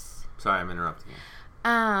 Yes. Sorry, I'm interrupting you.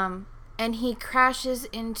 And he crashes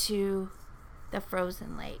into the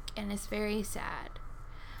frozen lake, and it's very sad.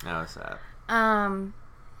 That was sad.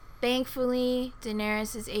 Thankfully,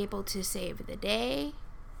 Daenerys is able to save the day.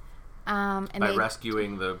 And by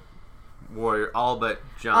rescuing the warrior, all but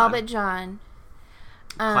Jon.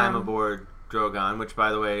 Climb aboard Drogon, which,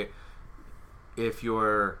 by the way, if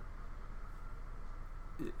you're...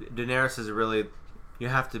 Daenerys is really... You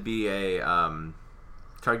have to be a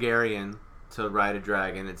Targaryen to ride a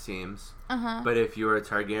dragon, it seems. But if you're a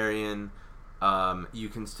Targaryen, you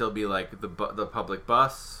can still be like the public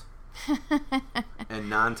bus, and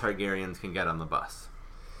non-Targaryens can get on the bus.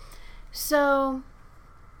 So,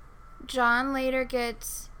 Jon later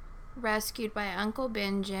gets rescued by Uncle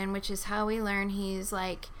Benjen, which is how we learn he's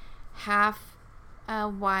like half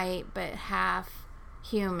white but half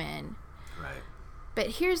human. Right. But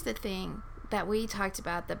here's the thing that we talked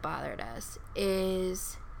about that bothered us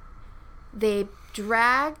is they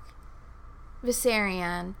drag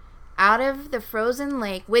Viserion out of the frozen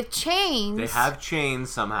lake with chains. They have chains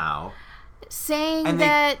somehow. Saying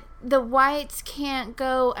that the whites can't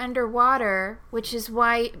go underwater, which is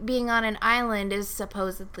why being on an island is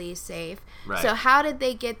supposedly safe. Right. So how did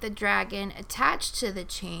they get the dragon attached to the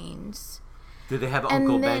chains? Did they have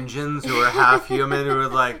Uncle Benjens who are half human who were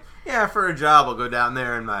like, yeah, for a job I'll go down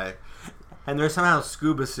there in my... And they're somehow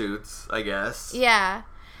scuba suits, I guess. Yeah.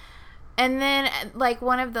 And then, like,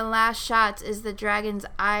 one of the last shots is the dragon's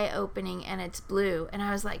eye opening, and it's blue. And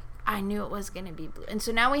I was like, I knew it was going to be blue. And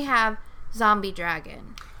so now we have zombie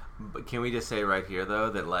dragon. But can we just say right here, though,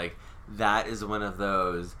 that, like, that is one of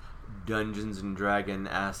those Dungeons and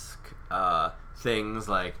Dragon-esque things,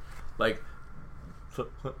 like,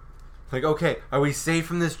 okay, are we safe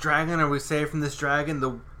from this dragon? Are we safe from this dragon?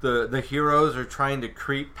 The heroes are trying to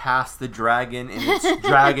creep past the dragon in its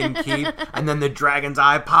dragon keep, and then the dragon's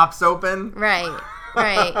eye pops open. Right.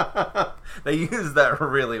 They use that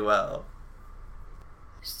really well.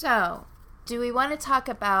 So, do we want to talk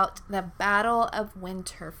about the Battle of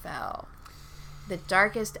Winterfell? The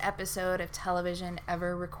darkest episode of television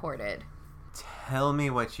ever recorded. Tell me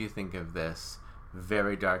what you think of this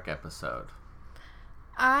very dark episode.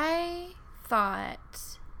 I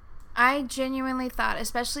genuinely thought,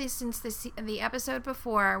 especially since the episode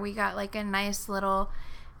before, we got like a nice little,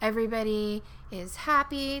 everybody is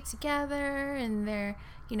happy together and they're,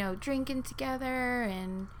 drinking together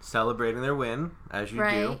and celebrating their win, as you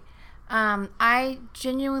do. I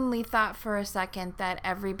genuinely thought for a second that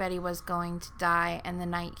everybody was going to die and the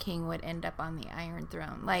Night King would end up on the Iron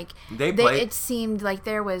Throne. Like, it seemed like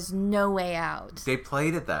there was no way out. They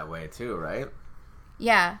played it that way too, right?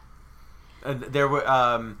 Yeah. There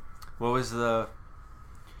were what was the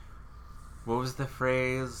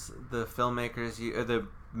phrase the filmmakers the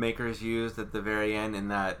makers used at the very end in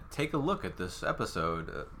that? Take a look at this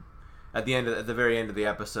episode. At the very end of the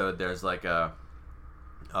episode, there's like a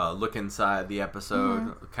look inside the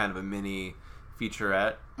episode, kind of a mini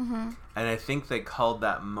featurette, and I think they called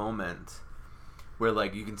that moment where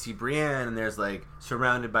like you can see Brienne and there's like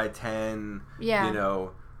surrounded by 10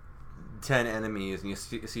 enemies, and you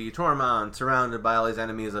see Tormund surrounded by all these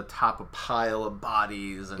enemies atop a pile of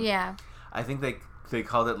bodies, and I think they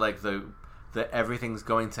called it like the everything's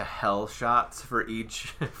going to hell shots for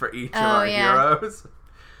each of our heroes.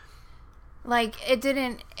 Like it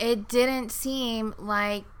didn't seem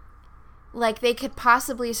like they could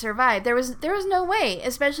possibly survive. There was no way,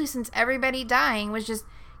 especially since everybody dying was just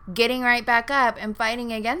getting right back up and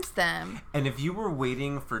fighting against them. And if you were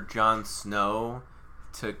waiting for Jon Snow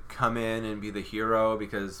to come in and be the hero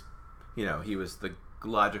because, he was the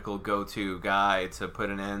logical go-to guy to put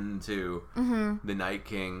an end to the Night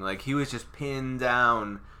King, like he was just pinned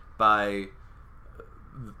down by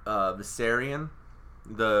Viserion.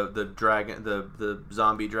 The dragon, the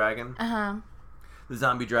zombie dragon. The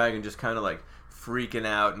zombie dragon just kind of like freaking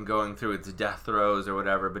out and going through its death throes or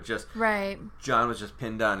whatever, but just Jon was just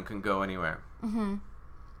pinned down and couldn't go anywhere.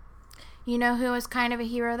 You know who was kind of a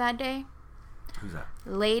hero that day? Who's that?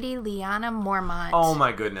 Lady Lyanna Mormont. Oh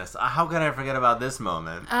my goodness! How could I forget about this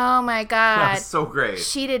moment? Oh my god, that was so great.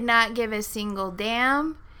 She did not give a single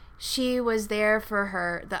damn. She was there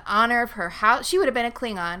for the honor of her house. She would have been a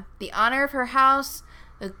Klingon. The honor of her house,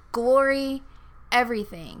 the glory,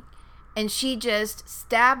 everything. And she just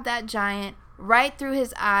stabbed that giant right through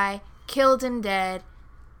his eye, killed him dead.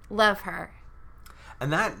 Love her.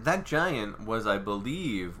 And that giant was, I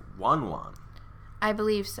believe, Wun-Wun. I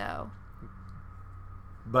believe so.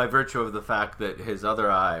 By virtue of the fact that his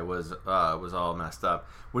other eye was all messed up,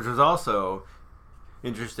 which was also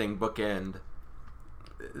interesting bookend.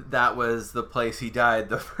 That was the place he died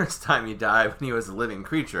the first time he died when he was a living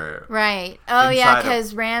creature. Right. Oh, yeah,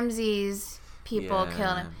 because Ramsay's people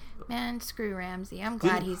killed him. Man, screw Ramsay. I'm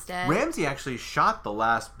glad he's dead. Ramsay actually shot the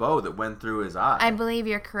last bow that went through his eye. I believe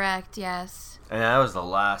you're correct, yes. And that was the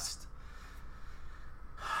last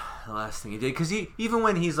thing he did. Because even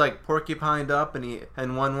when he's like porcupined up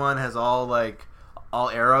and Wun-Wun has all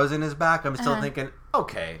arrows in his back, I'm still thinking,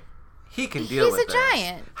 okay, he can deal with this. He's a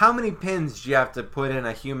giant. How many pins do you have to put in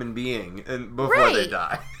a human being before they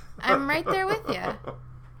die? I'm right there with you.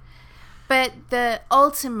 But the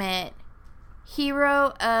ultimate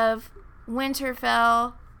hero of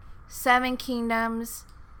Winterfell, Seven Kingdoms,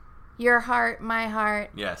 your heart, my heart.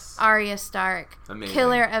 Yes. Arya Stark. Amazing.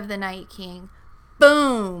 Killer of the Night King.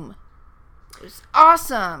 Boom. It was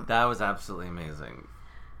awesome. That was absolutely amazing.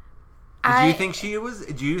 Do you think she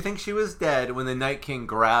was dead when the Night King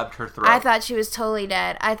grabbed her throat? I thought she was totally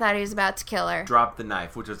dead. I thought he was about to kill her. Dropped the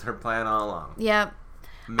knife, which was her plan all along. Yep.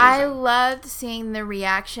 Amazing. I loved seeing the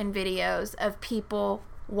reaction videos of people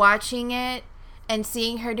watching it and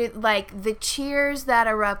seeing her do, like, the cheers that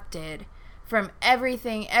erupted from every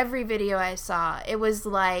video I saw. It was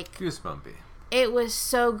like... goosebumpy. It was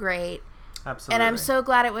so great. Absolutely. And I'm so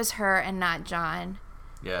glad it was her and not Jon.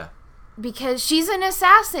 Yeah. Because she's an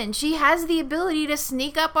assassin. She has the ability to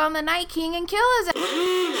sneak up on the Night King and kill his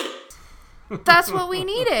ass. That's what we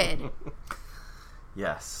needed.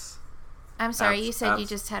 Yes. I'm sorry, you said you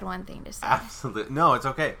just had one thing to say. Absolutely. No, it's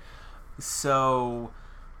okay. So,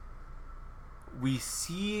 we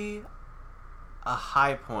see a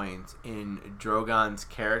high point in Drogon's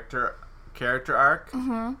character arc.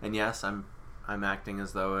 Mm-hmm. And yes, I'm acting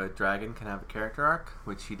as though a dragon can have a character arc,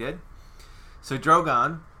 which he did. So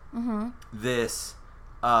Drogon... Mm-hmm. This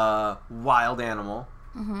wild animal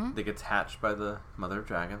mm-hmm. that gets hatched by the mother of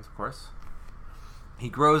dragons, of course. He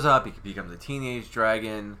grows up, he becomes a teenage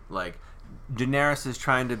dragon. Like, Daenerys is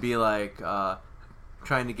trying to be like,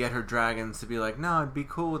 trying to get her dragons to be like, no, be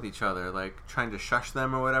cool with each other, like, trying to shush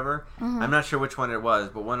them or whatever. Mm-hmm. I'm not sure which one it was,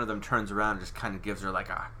 but one of them turns around and just kind of gives her like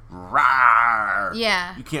a rawr.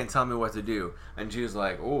 Yeah. You can't tell me what to do. And she was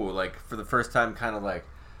like, oh, like, for the first time, kind of like,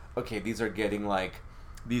 okay,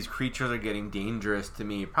 these creatures are getting dangerous to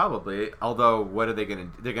me, probably. Although, what are they going to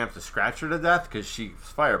do? They're going to have to scratch her to death because she's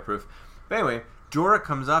fireproof. But anyway, Jorah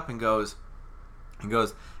comes up and goes,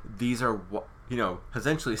 these are,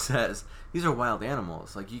 essentially says, these are wild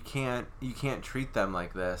animals. Like, you can't treat them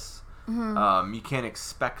like this. Mm-hmm. You can't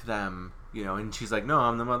expect them you know, and she's like, no,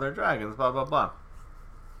 I'm the mother of dragons, blah, blah, blah.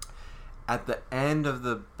 At the end of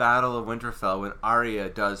the Battle of Winterfell, when Arya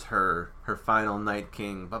does her final Night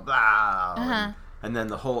King, blah, blah, and then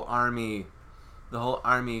the whole army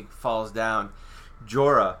falls down,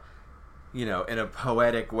 Jorah, you know, in a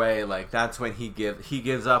poetic way, like, that's when he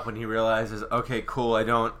gives up when he realizes, okay, cool,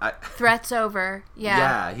 threat's over.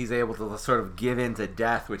 Yeah, he's able to sort of give in to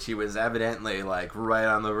death, which he was evidently, like, right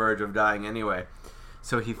on the verge of dying anyway.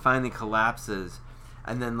 So he finally collapses,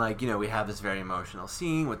 and then, like, you know, we have this very emotional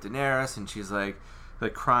scene with Daenerys, and she's, like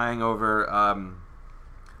crying over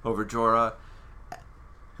Jorah.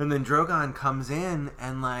 And then Drogon comes in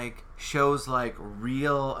and, like, shows, like,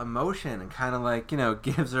 real emotion and kind of, like, you know,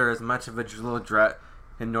 gives her as much of a little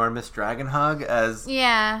enormous dragon hug as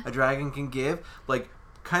a dragon can give. Like,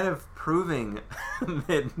 kind of proving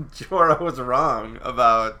that Jorah was wrong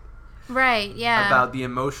about... Right, yeah. About the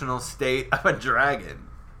emotional state of a dragon.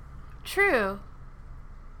 True.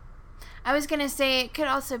 I was going to say it could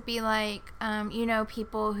also be, like, you know,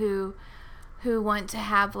 people who want to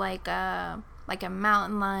have, like a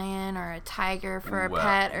mountain lion or a tiger for a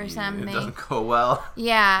pet or something. It doesn't go well.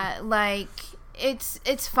 Yeah, like,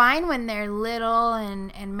 it's fine when they're little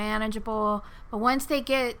and manageable, but once they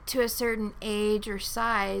get to a certain age or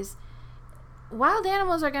size, wild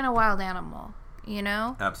animals are going to wild animal, you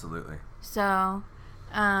know? Absolutely. So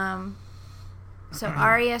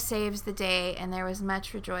Arya saves the day, and there was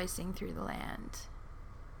much rejoicing through the land.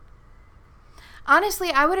 Honestly,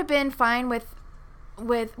 I would have been fine with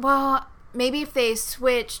well, maybe if they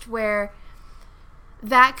switched where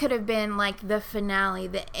that could have been like the finale,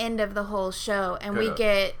 the end of the whole show, and we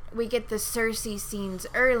get the Cersei scenes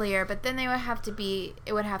earlier, but then it would have to be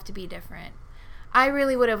different. I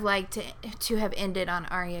really would have liked to have ended on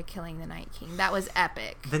Arya killing the Night King. That was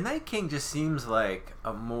epic. The Night King just seems like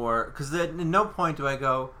a more... Because at no point do I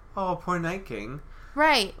go, oh, poor Night King.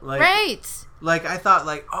 Right, like, right. Like, I thought,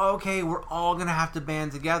 like, oh, okay, we're all going to have to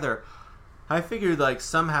band together. I figured, like,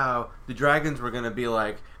 somehow the dragons were going to be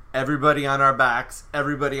like, everybody on our backs,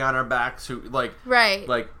 who, like... Right.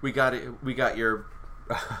 Like, we got your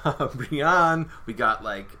Brienne, we got,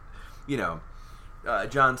 like, you know...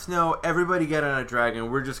 Jon Snow, everybody get on a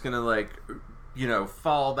dragon. We're just gonna, like, you know,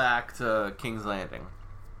 fall back to King's Landing.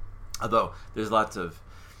 Although there's lots of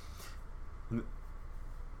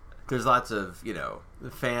you know,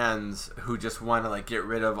 fans who just want to, like, get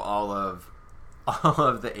rid of all of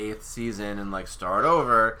the 8th season and, like, start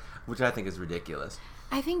over, which I think is ridiculous.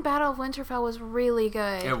 I think Battle of Winterfell was really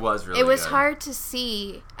good. It was really good. It was hard to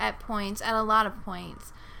see at a lot of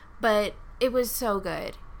points, but it was so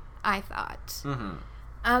good, I thought. Mm-hmm.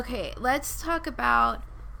 Okay, let's talk about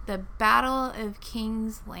the Battle of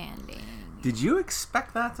King's Landing. Did you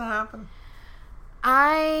expect that to happen?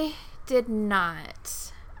 I did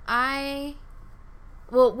not. Well,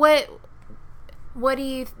 what are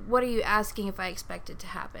you asking if I expected to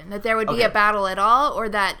happen? That there would be a battle at all, or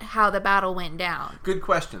that how the battle went down? Good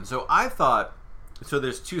question. So I thought, so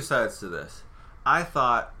there's two sides to this. I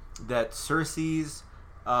thought that Cersei's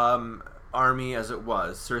army, as it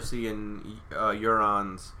was, Cersei and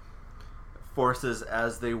Euron's forces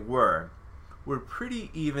as they were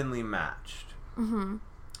pretty evenly matched. Mm-hmm.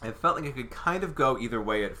 It felt like it could kind of go either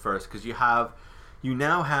way at first, because you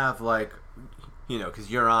now have, like, you know, because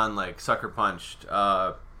Euron, like, sucker punched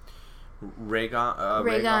Rhaegon,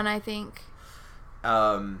 I think.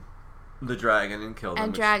 The dragon and killed him.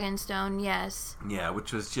 And Dragonstone, yes. Yeah,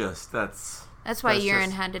 which was just that's why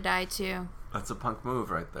Euron had to die too. That's a punk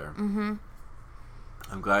move right there. Mm-hmm.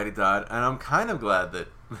 I'm glad he died, and I'm kind of glad that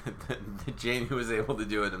Jaime was able to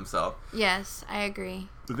do it himself. Yes, I agree.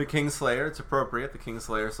 The Kingslayer, it's appropriate. The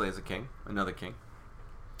Kingslayer slays a king, another king.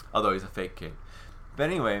 Although he's a fake king. But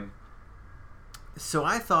anyway, so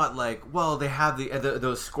I thought, like, well, they have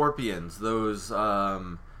those scorpions, those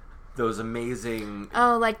amazing...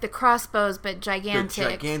 Oh, like the crossbows, but gigantic.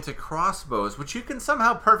 The gigantic crossbows, which you can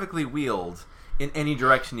somehow perfectly wield in any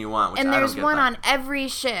direction you want. And there's one on every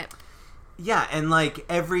ship. Yeah, and, like,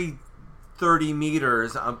 every 30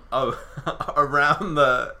 meters around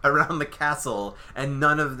the castle, and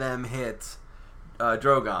none of them hit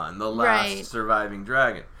Drogon, the last surviving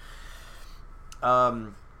dragon.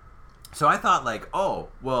 So I thought, like, oh,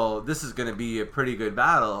 well, this is going to be a pretty good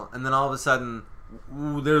battle, and then all of a sudden,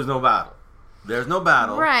 there's no battle. There's no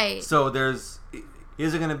battle. Right. So is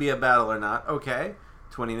it going to be a battle or not? Okay.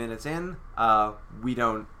 20 minutes in,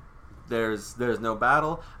 there's no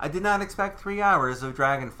battle. I did not expect 3 hours of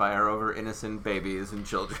dragon fire over innocent babies and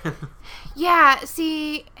children. Yeah,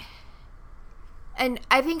 see, and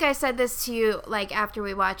I think I said this to you, like, after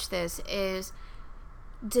we watched this, is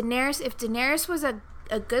Daenerys, if Daenerys was a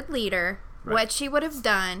a good leader, what she would have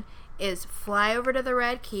done is fly over to the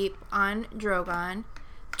Red Keep on Drogon,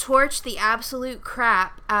 torch the absolute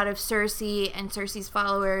crap out of Cersei and Cersei's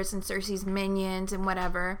followers and Cersei's minions and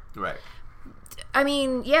whatever. Right. I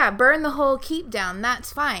mean, yeah, burn the whole keep down.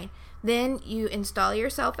 That's fine. Then you install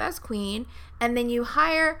yourself as queen, and then you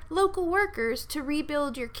hire local workers to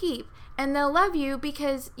rebuild your keep. And they'll love you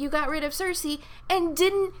because you got rid of Cersei and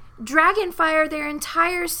didn't dragonfire their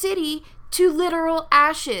entire city to literal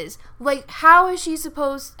ashes. Like, how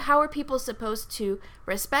are people supposed to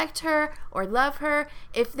respect her or love her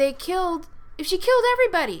if she killed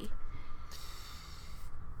everybody?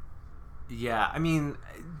 Yeah, I mean,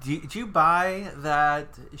 do you buy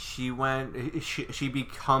that she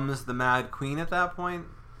becomes the Mad Queen at that point?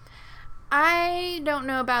 I don't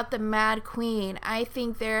know about the Mad Queen. I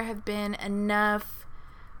think there have been enough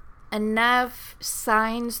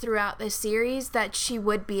signs throughout the series that she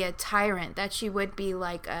would be a tyrant, that she would be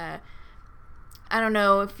like I don't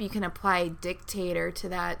know if you can apply dictator to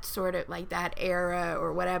that sort of like that era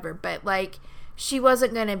or whatever, but like she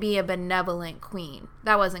wasn't going to be a benevolent queen.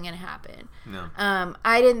 That wasn't going to happen. No.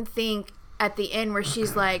 I didn't think at the end where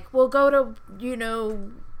she's like, we'll go to,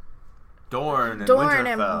 Dorne and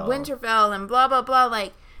Winterfell and blah, blah, blah.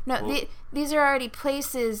 Like, no, these are already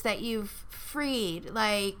places that you've freed.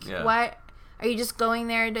 Like, why are you just going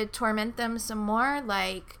there to torment them some more?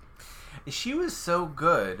 Like, she was so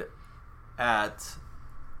good at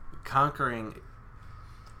conquering.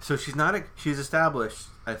 So she's established,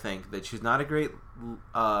 I think, that she's not a great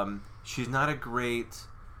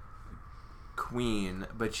queen,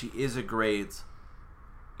 but she is a great,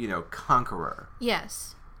 conqueror.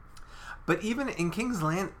 Yes. But even in King's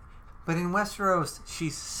Land, but in Westeros, she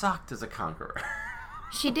sucked as a conqueror.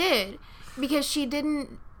 She did, because she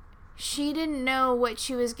didn't know what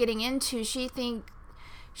she was getting into.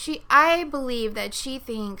 I believe that she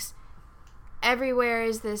thinks everywhere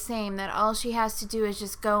is the same, that all she has to do is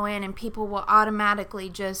just go in and people will automatically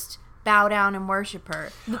just bow down and worship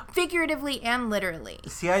her, figuratively and literally.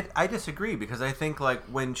 See, I disagree, because I think like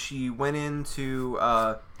when she went into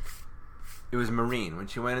it was Meereen. When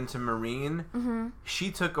she went into Meereen, mm-hmm.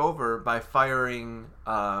 she took over by firing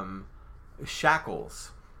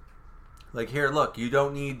shackles. Like, here, look, you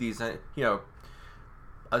don't need these,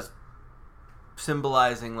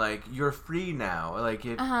 symbolizing, like, you're free now. Like,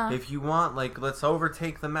 if you want, like, let's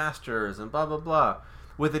overtake the masters and blah, blah, blah.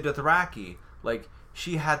 With the Dothraki, like,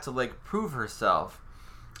 she had to, like, prove herself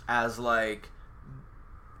as, like,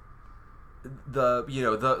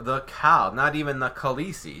 the cow, not even the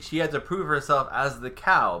Khaleesi. She had to prove herself as the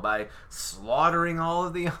cow by slaughtering all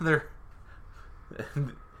of the other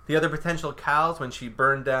potential cows when she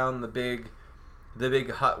burned down the big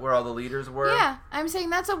hut where all the leaders were. Yeah, I'm saying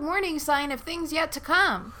that's a warning sign of things yet to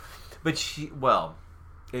come. But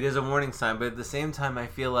it is a warning sign, but at the same time I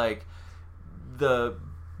feel like the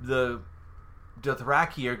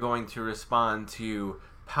Dothraki are going to respond to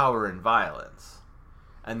power and violence.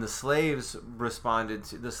 And the slaves of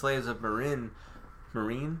Meereen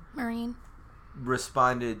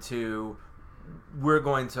responded to, we're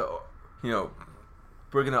going to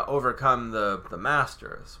overcome the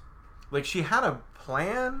masters. Like, she had a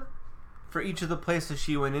plan for each of the places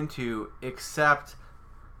she went into except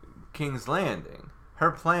King's Landing.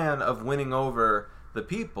 Her plan of winning over the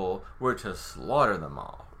people were to slaughter them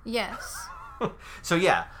all. Yes. So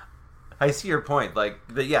yeah, I see your point. Like,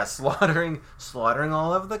 slaughtering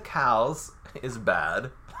all of the cows is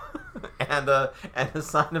bad, and a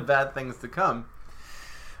sign of bad things to come.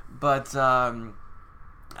 But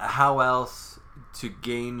how else to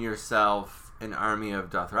gain yourself an army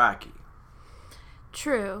of Dothraki?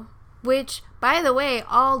 True. Which, by the way,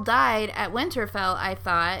 all died at Winterfell, I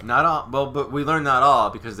thought. Not all. Well, but we learned not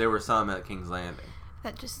all, because there were some at King's Landing.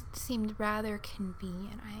 That just seemed rather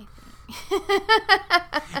convenient, I think.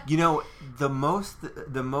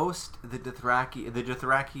 The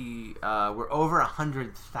Dothraki were over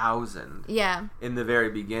 100,000. Yeah. In the very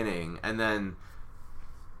beginning, and then,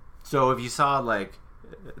 so if you saw, like,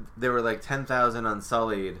 there were like 10,000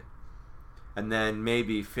 Unsullied, and then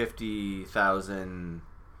maybe 50,000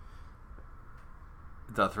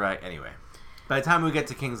 Dothraki. Anyway, by the time we get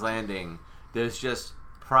to King's Landing, there's just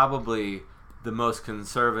probably the most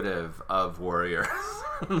conservative of warriors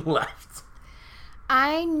left.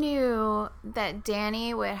 I knew that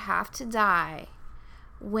Dany would have to die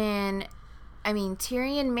when,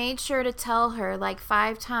 Tyrion made sure to tell her like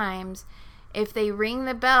 5 times, if they ring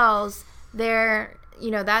the bells,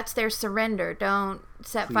 that's their surrender. Don't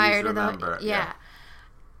set fire to the... Yeah.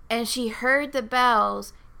 And she heard the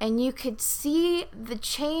bells, and you could see the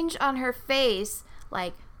change on her face,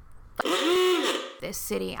 like, this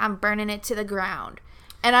city. I'm burning it to the ground.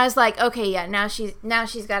 And I was like, okay, yeah, now she's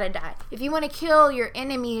got to die. If you want to kill your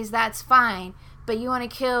enemies, that's fine. But you want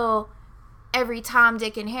to kill every Tom,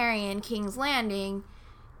 Dick, and Harry in King's Landing,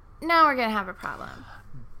 now we're going to have a problem.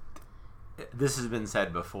 This has been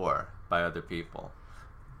said before by other people.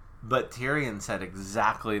 But Tyrion said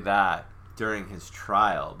exactly that during his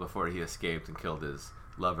trial before he escaped and killed his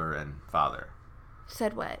lover and father.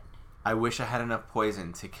 Said what? I wish I had enough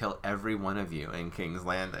poison to kill every one of you in King's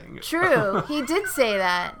Landing. True. He did say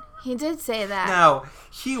that. Now,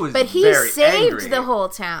 he was But he very saved angry. the whole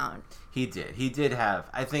town. He did. He did have...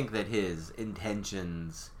 I think that his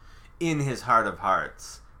intentions, in his heart of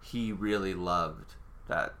hearts, he really loved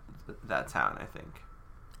that town, I think.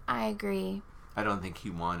 I agree. I don't think he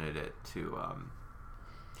wanted it to...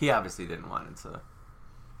 he obviously didn't want it to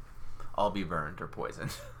all be burned or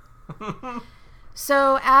poisoned.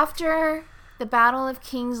 So after the Battle of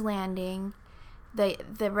King's Landing,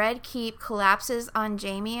 the Red Keep collapses on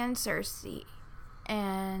Jaime and Cersei,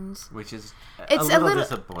 and which is it's a little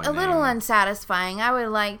disappointing, a little unsatisfying. I would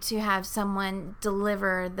like to have someone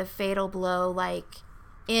deliver the fatal blow like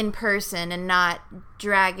in person and not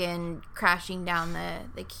dragon crashing down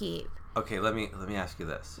the keep. Okay, let me ask you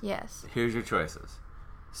this. Yes. Here's your choices: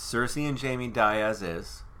 Cersei and Jaime die as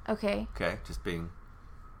is. Okay. Okay, just being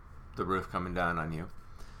the roof coming down on you,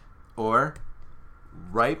 or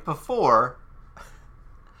right before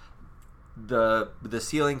the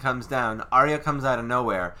ceiling comes down, Arya comes out of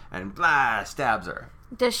nowhere and blah stabs her.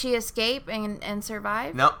 Does she escape and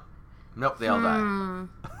survive? Nope, they all die.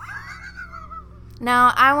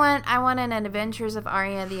 Now I want an Adventures of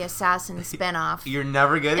Arya the Assassin spinoff. You're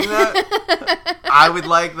never getting that. I would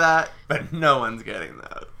like that, but no one's getting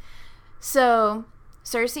that. So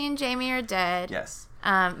Cersei and Jaime are dead. Yes.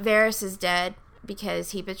 Varys is dead because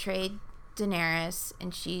he betrayed Daenerys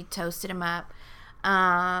and she toasted him up.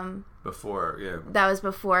 Before, yeah. That was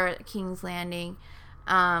before King's Landing.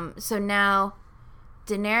 So now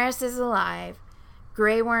Daenerys is alive.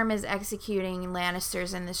 Grey Worm is executing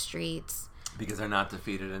Lannisters in the streets. Because they're not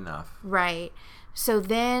defeated enough. Right. So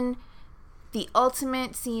then the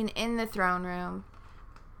ultimate scene in the throne room.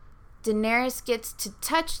 Daenerys gets to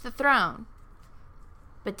touch the throne.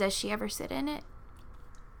 But does she ever sit in it?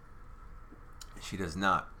 She does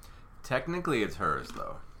not. Technically, it's hers,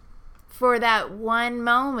 though. For that one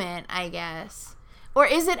moment, I guess. Or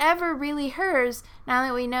is it ever really hers now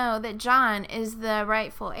that we know that Jon is the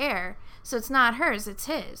rightful heir? So it's not hers, it's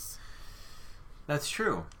his. That's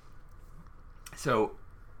true. So,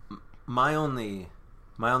 my only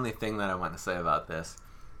thing that I want to say about this,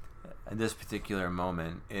 at this particular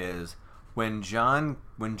moment, is when Jon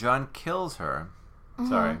kills her.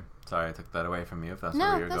 Mm-hmm. Sorry, I took that away from you. If that's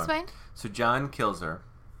where you're going. No, that's fine. So Jon kills her.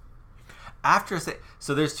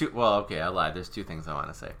 So there's two. Well, okay, I lied. There's two things I want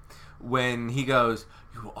to say. When he goes,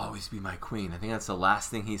 "You will always be my queen." I think that's the last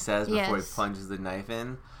thing he says before he plunges the knife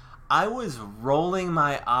in. I was rolling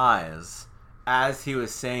my eyes as he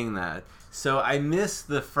was saying that. So I missed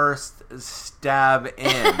the first stab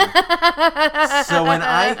in. So when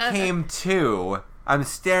I came to, I'm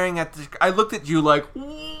staring at I looked at you like,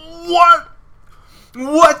 what?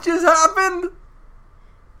 What just happened?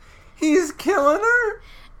 He's killing her?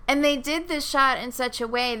 And they did this shot in such a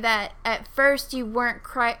way that at first you weren't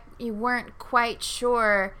quite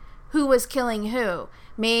sure who was killing who.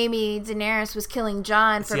 Maybe Daenerys was killing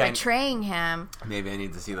Jon for betraying him. Maybe I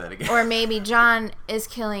need to see that again. Or maybe Jon is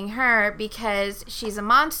killing her because she's a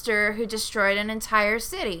monster who destroyed an entire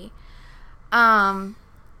city. Yeah,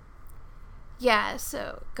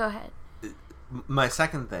 so go ahead. My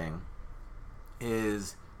second thing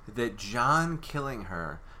is that Jon killing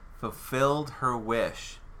her fulfilled her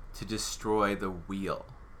wish to destroy the wheel.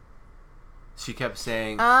 She kept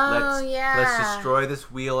saying, let's destroy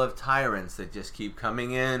this wheel of tyrants that just keep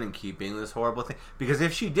coming in and keep being this horrible thing. Because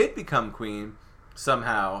if she did become queen,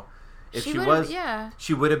 somehow, she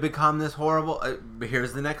would have become this horrible,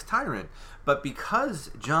 here's the next tyrant. But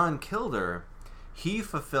because Jon killed her, he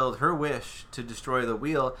fulfilled her wish to destroy the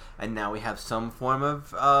wheel, and now we have some form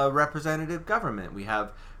of representative government. We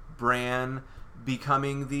have Bran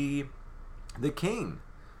becoming the king,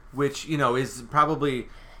 which, is probably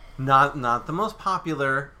not the most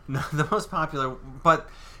popular, but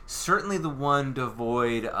certainly the one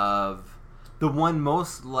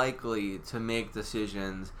most likely to make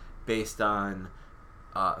decisions based on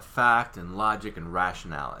fact and logic and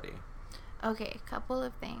rationality. Okay, a couple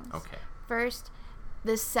of things. Okay. First,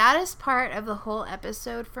 the saddest part of the whole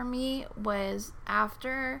episode for me was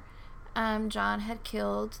after Jon had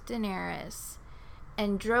killed Daenerys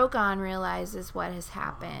and Drogon realizes what has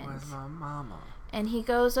happened. Where's my mama? And he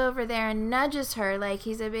goes over there and nudges her like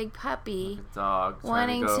he's a big puppy. Like a dog.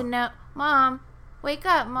 Wanting to know, Mom, wake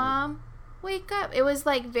up, Mom. Wake up. It was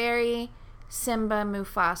like very Simba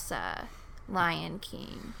Mufasa, Lion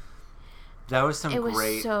King. That was some great... It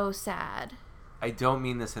was so sad. I don't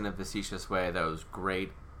mean this in a facetious way. That was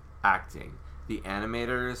great acting. The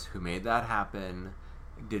animators who made that happen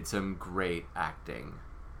did some great acting.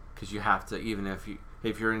 Because you have to, even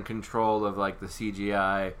if you're in control of like the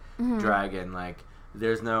CGI dragon, like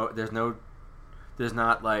there's not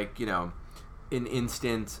like, you know, an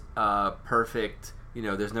instant perfect, you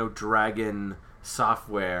know, there's no dragon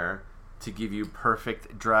software to give you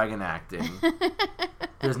perfect dragon acting.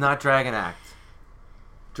 There's not Dragon Act.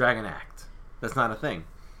 That's not a thing.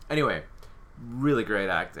 Anyway, really great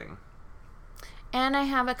acting. And I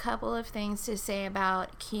have a couple of things to say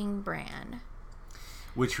about King Bran.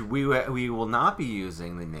 Which we will not be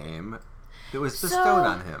using the name that was bestowed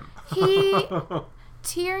on him.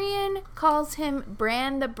 Tyrion calls him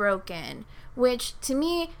Bran the Broken, which to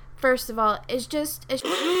me, first of all, is just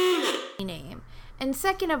a name. And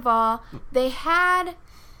second of all, they had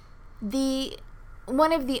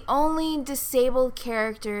one of the only disabled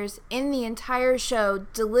characters in the entire show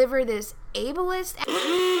deliver this ableist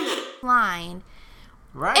line.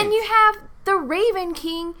 Right. And you have the Raven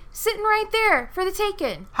King sitting right there for the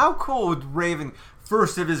taking. How cool would Raven,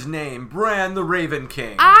 first of his name, Bran the Raven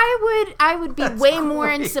King? I would be That's way great.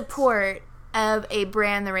 more in support of a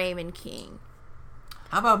Bran the Raven King.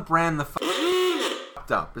 How about Bran the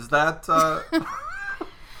fucked up? Is that...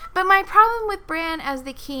 But my problem with Bran as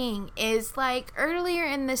the king is, like, earlier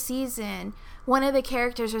in the season, one of the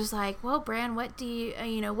characters was like, well, Bran, what do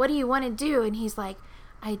you want to do? And he's like,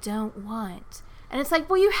 I don't want. And it's like,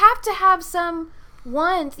 well, you have to have some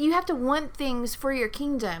want. You have to want things for your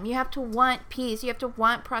kingdom. You have to want peace. You have to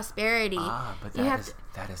want prosperity. But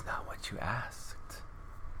that is not what you asked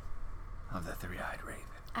of the three-eyed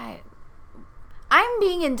raven. I'm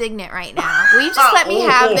being indignant right now. Will you just let me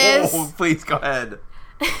have this? Please go ahead.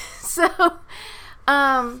 So,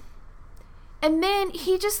 and then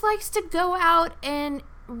he just likes to go out and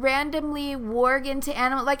randomly warg into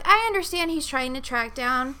animals. Like, I understand he's trying to track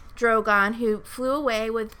down Drogon, who flew away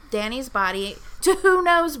with Dany's body to who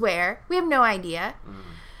knows where. We have no idea.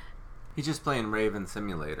 He's just playing Raven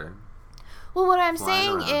Simulator. Well, what I'm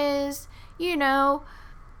saying is, you know,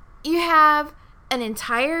 you have an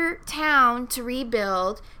entire town to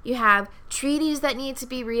rebuild. You have treaties that need to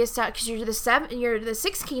be reestablished because you're the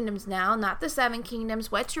 6 kingdoms now, not the 7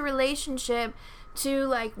 kingdoms. What's your relationship to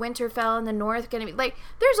like Winterfell in the north going to be? Like,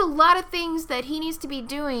 there's a lot of things that he needs to be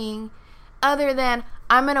doing other than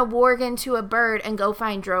I'm going to warg into a bird and go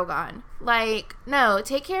find Drogon. Like, no,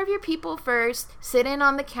 take care of your people first. Sit in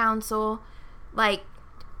on the council. Like,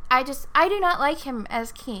 I do not like him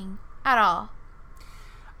as king at all.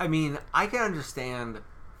 I mean, I can understand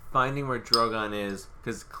finding where Drogon is,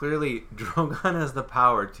 because clearly Drogon has the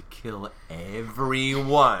power to kill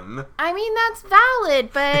everyone. I mean, that's valid,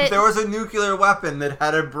 but... If there was a nuclear weapon that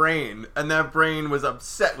had a brain, and that brain was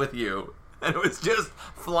upset with you, and it was just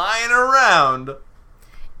flying around...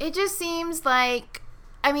 It just seems like...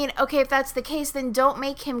 I mean, okay, if that's the case, then don't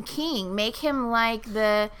make him king. Make him like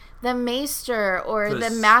the Maester or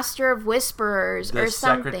the Master of Whisperers or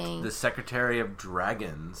something. The Secretary of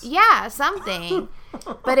Dragons. Yeah, something.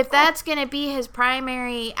 But if that's going to be his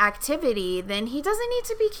primary activity, then he doesn't need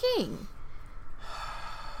to be king.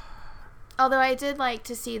 Although I did like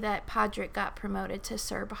to see that Podrick got promoted to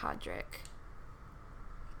Sir Podrick.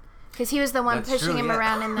 Because he was the one pushing him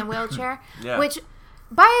around in the wheelchair. Yeah. Which,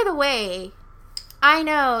 by the way... I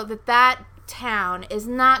know that town is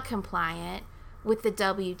not compliant with the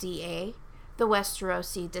WDA, the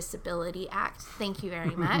Westerosi Disability Act. Thank you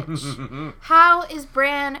very much. How is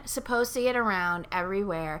Bran supposed to get around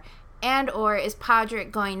everywhere? And or is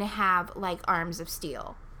Podrick going to have, like, arms of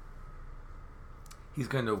steel? He's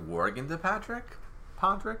going to warg into Podrick?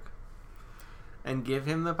 And give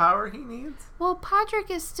him the power he needs? Well,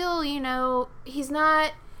 Podrick is still, you know, he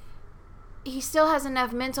still has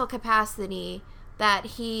enough mental capacity that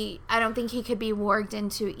I don't think he could be warged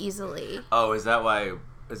into easily. Oh, is that why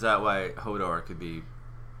Hodor could be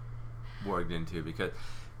warged into? Because,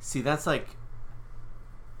 see, that's like...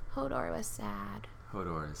 Hodor was sad.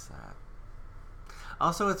 Hodor is sad.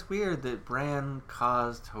 Also, it's weird that Bran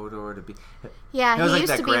caused Hodor to be... Yeah, he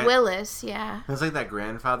used to be Willis, yeah. It was like that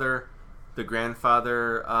grandfather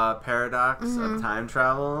paradox of time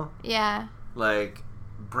travel. Yeah. Like,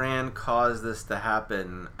 Bran caused this to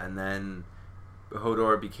happen, and then...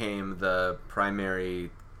 Hodor became the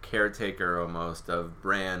primary caretaker almost of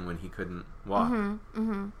Bran when he couldn't walk.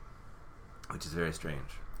 Which is very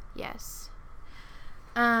strange. Yes.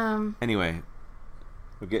 Anyway,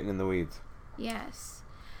 we're getting in the weeds. Yes.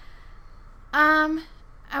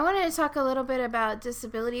 I wanted to talk a little bit about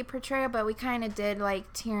disability portrayal, but we kind of did,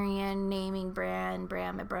 like, Tyrion naming Bran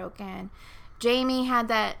McBroken. Jaime had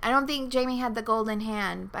that. I don't think Jaime had the golden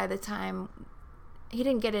hand by the time. He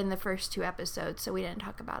didn't get it in the first 2 episodes, so we didn't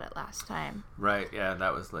talk about it last time. Right, yeah,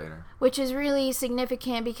 that was later. Which is really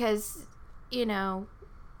significant because, you know,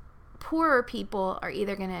 poorer people are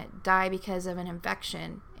either going to die because of an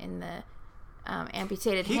infection in the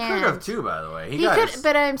amputated hand. He could have too, by the way. He could,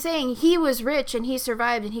 but I'm saying he was rich and he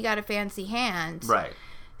survived and he got a fancy hand. Right.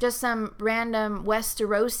 Just some random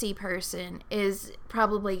Westerosi person is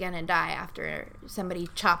probably going to die after somebody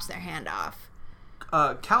chops their hand off.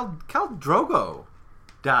 Khal Drogo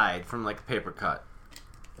died from, like, a paper cut.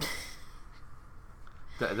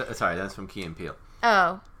 Sorry, that's from Key and Peele.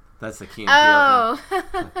 Oh. That's the Key and Peele.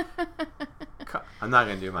 Oh. I'm not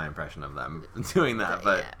going to do my impression of them doing that,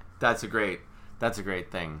 but yeah. That's a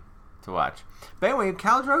great thing to watch. But anyway,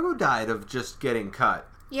 Khal Drogo died of just getting cut.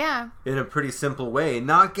 Yeah. In a pretty simple way.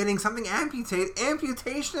 Not getting something amputated.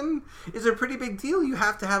 Amputation is a pretty big deal. You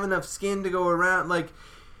have to have enough skin to go around. Like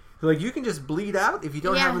you can just bleed out if you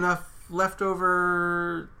don't have enough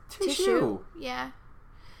leftover tissue. Yeah.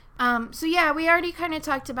 So yeah, we already kind of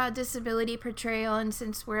talked about disability portrayal, and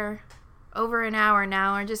since we're over an hour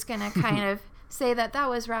now, we're just going to kind of say that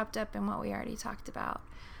was wrapped up in what we already talked about.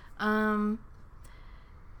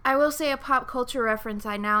 I will say a pop culture reference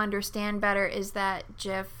I now understand better is that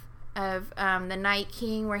GIF of the Night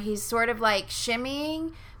King where he's sort of like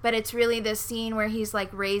shimmying, but it's really the scene where he's like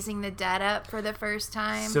raising the dead up for the first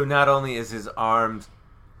time. So not only is his arms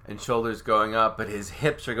and shoulders going up, but his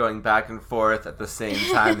hips are going back and forth at the same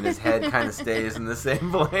time, and his head kind of stays in the same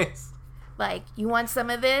place. Like, you want some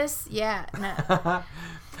of this? Yeah. No.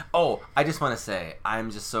 Oh, I just want to say, I'm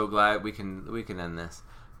just so glad we can end this.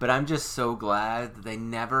 But I'm just so glad that they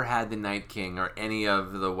never had the Night King or any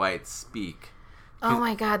of the Whites speak. Oh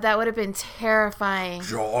my God, that would have been terrifying.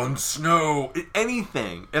 Jon Snow.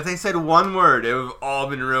 Anything. If they said one word, it would have all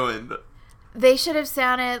been ruined. They should have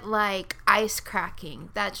sounded like ice cracking.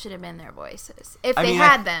 That should have been their voices. If they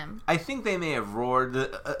had them. I think they may have roared.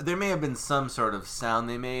 There may have been some sort of sound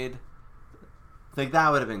they made. Like,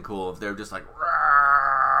 that would have been cool if they were just like,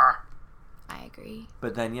 Rawr! I agree.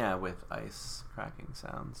 But then, yeah, with ice cracking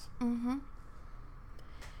sounds. Mm-hmm.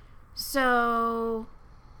 So,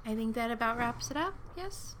 I think that about wraps it up,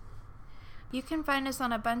 yes? You can find us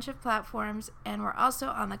on a bunch of platforms, and we're also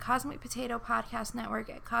on the Cosmic Potato Podcast Network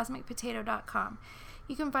at cosmicpotato.com.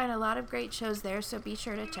 You can find a lot of great shows there, so be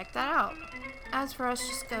sure to check that out. As for us,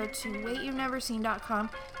 just go to waityou'veneverseen.com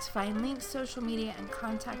to find links, social media, and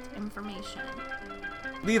contact information.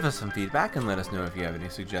 Leave us some feedback and let us know if you have any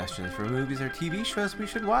suggestions for movies or TV shows we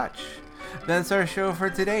should watch. That's our show for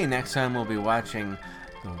today. Next time we'll be watching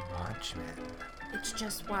The Watchmen. It's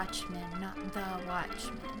just Watchmen, not The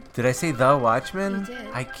Watchmen. Did I say The Watchmen? You did.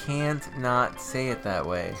 I can't not say it that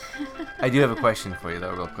way. I do have a question for you,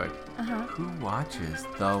 though, real quick. Uh-huh. Who watches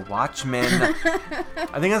The Watchmen?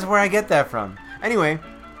 I think that's where I get that from. Anyway,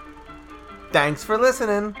 thanks for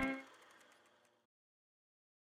listening.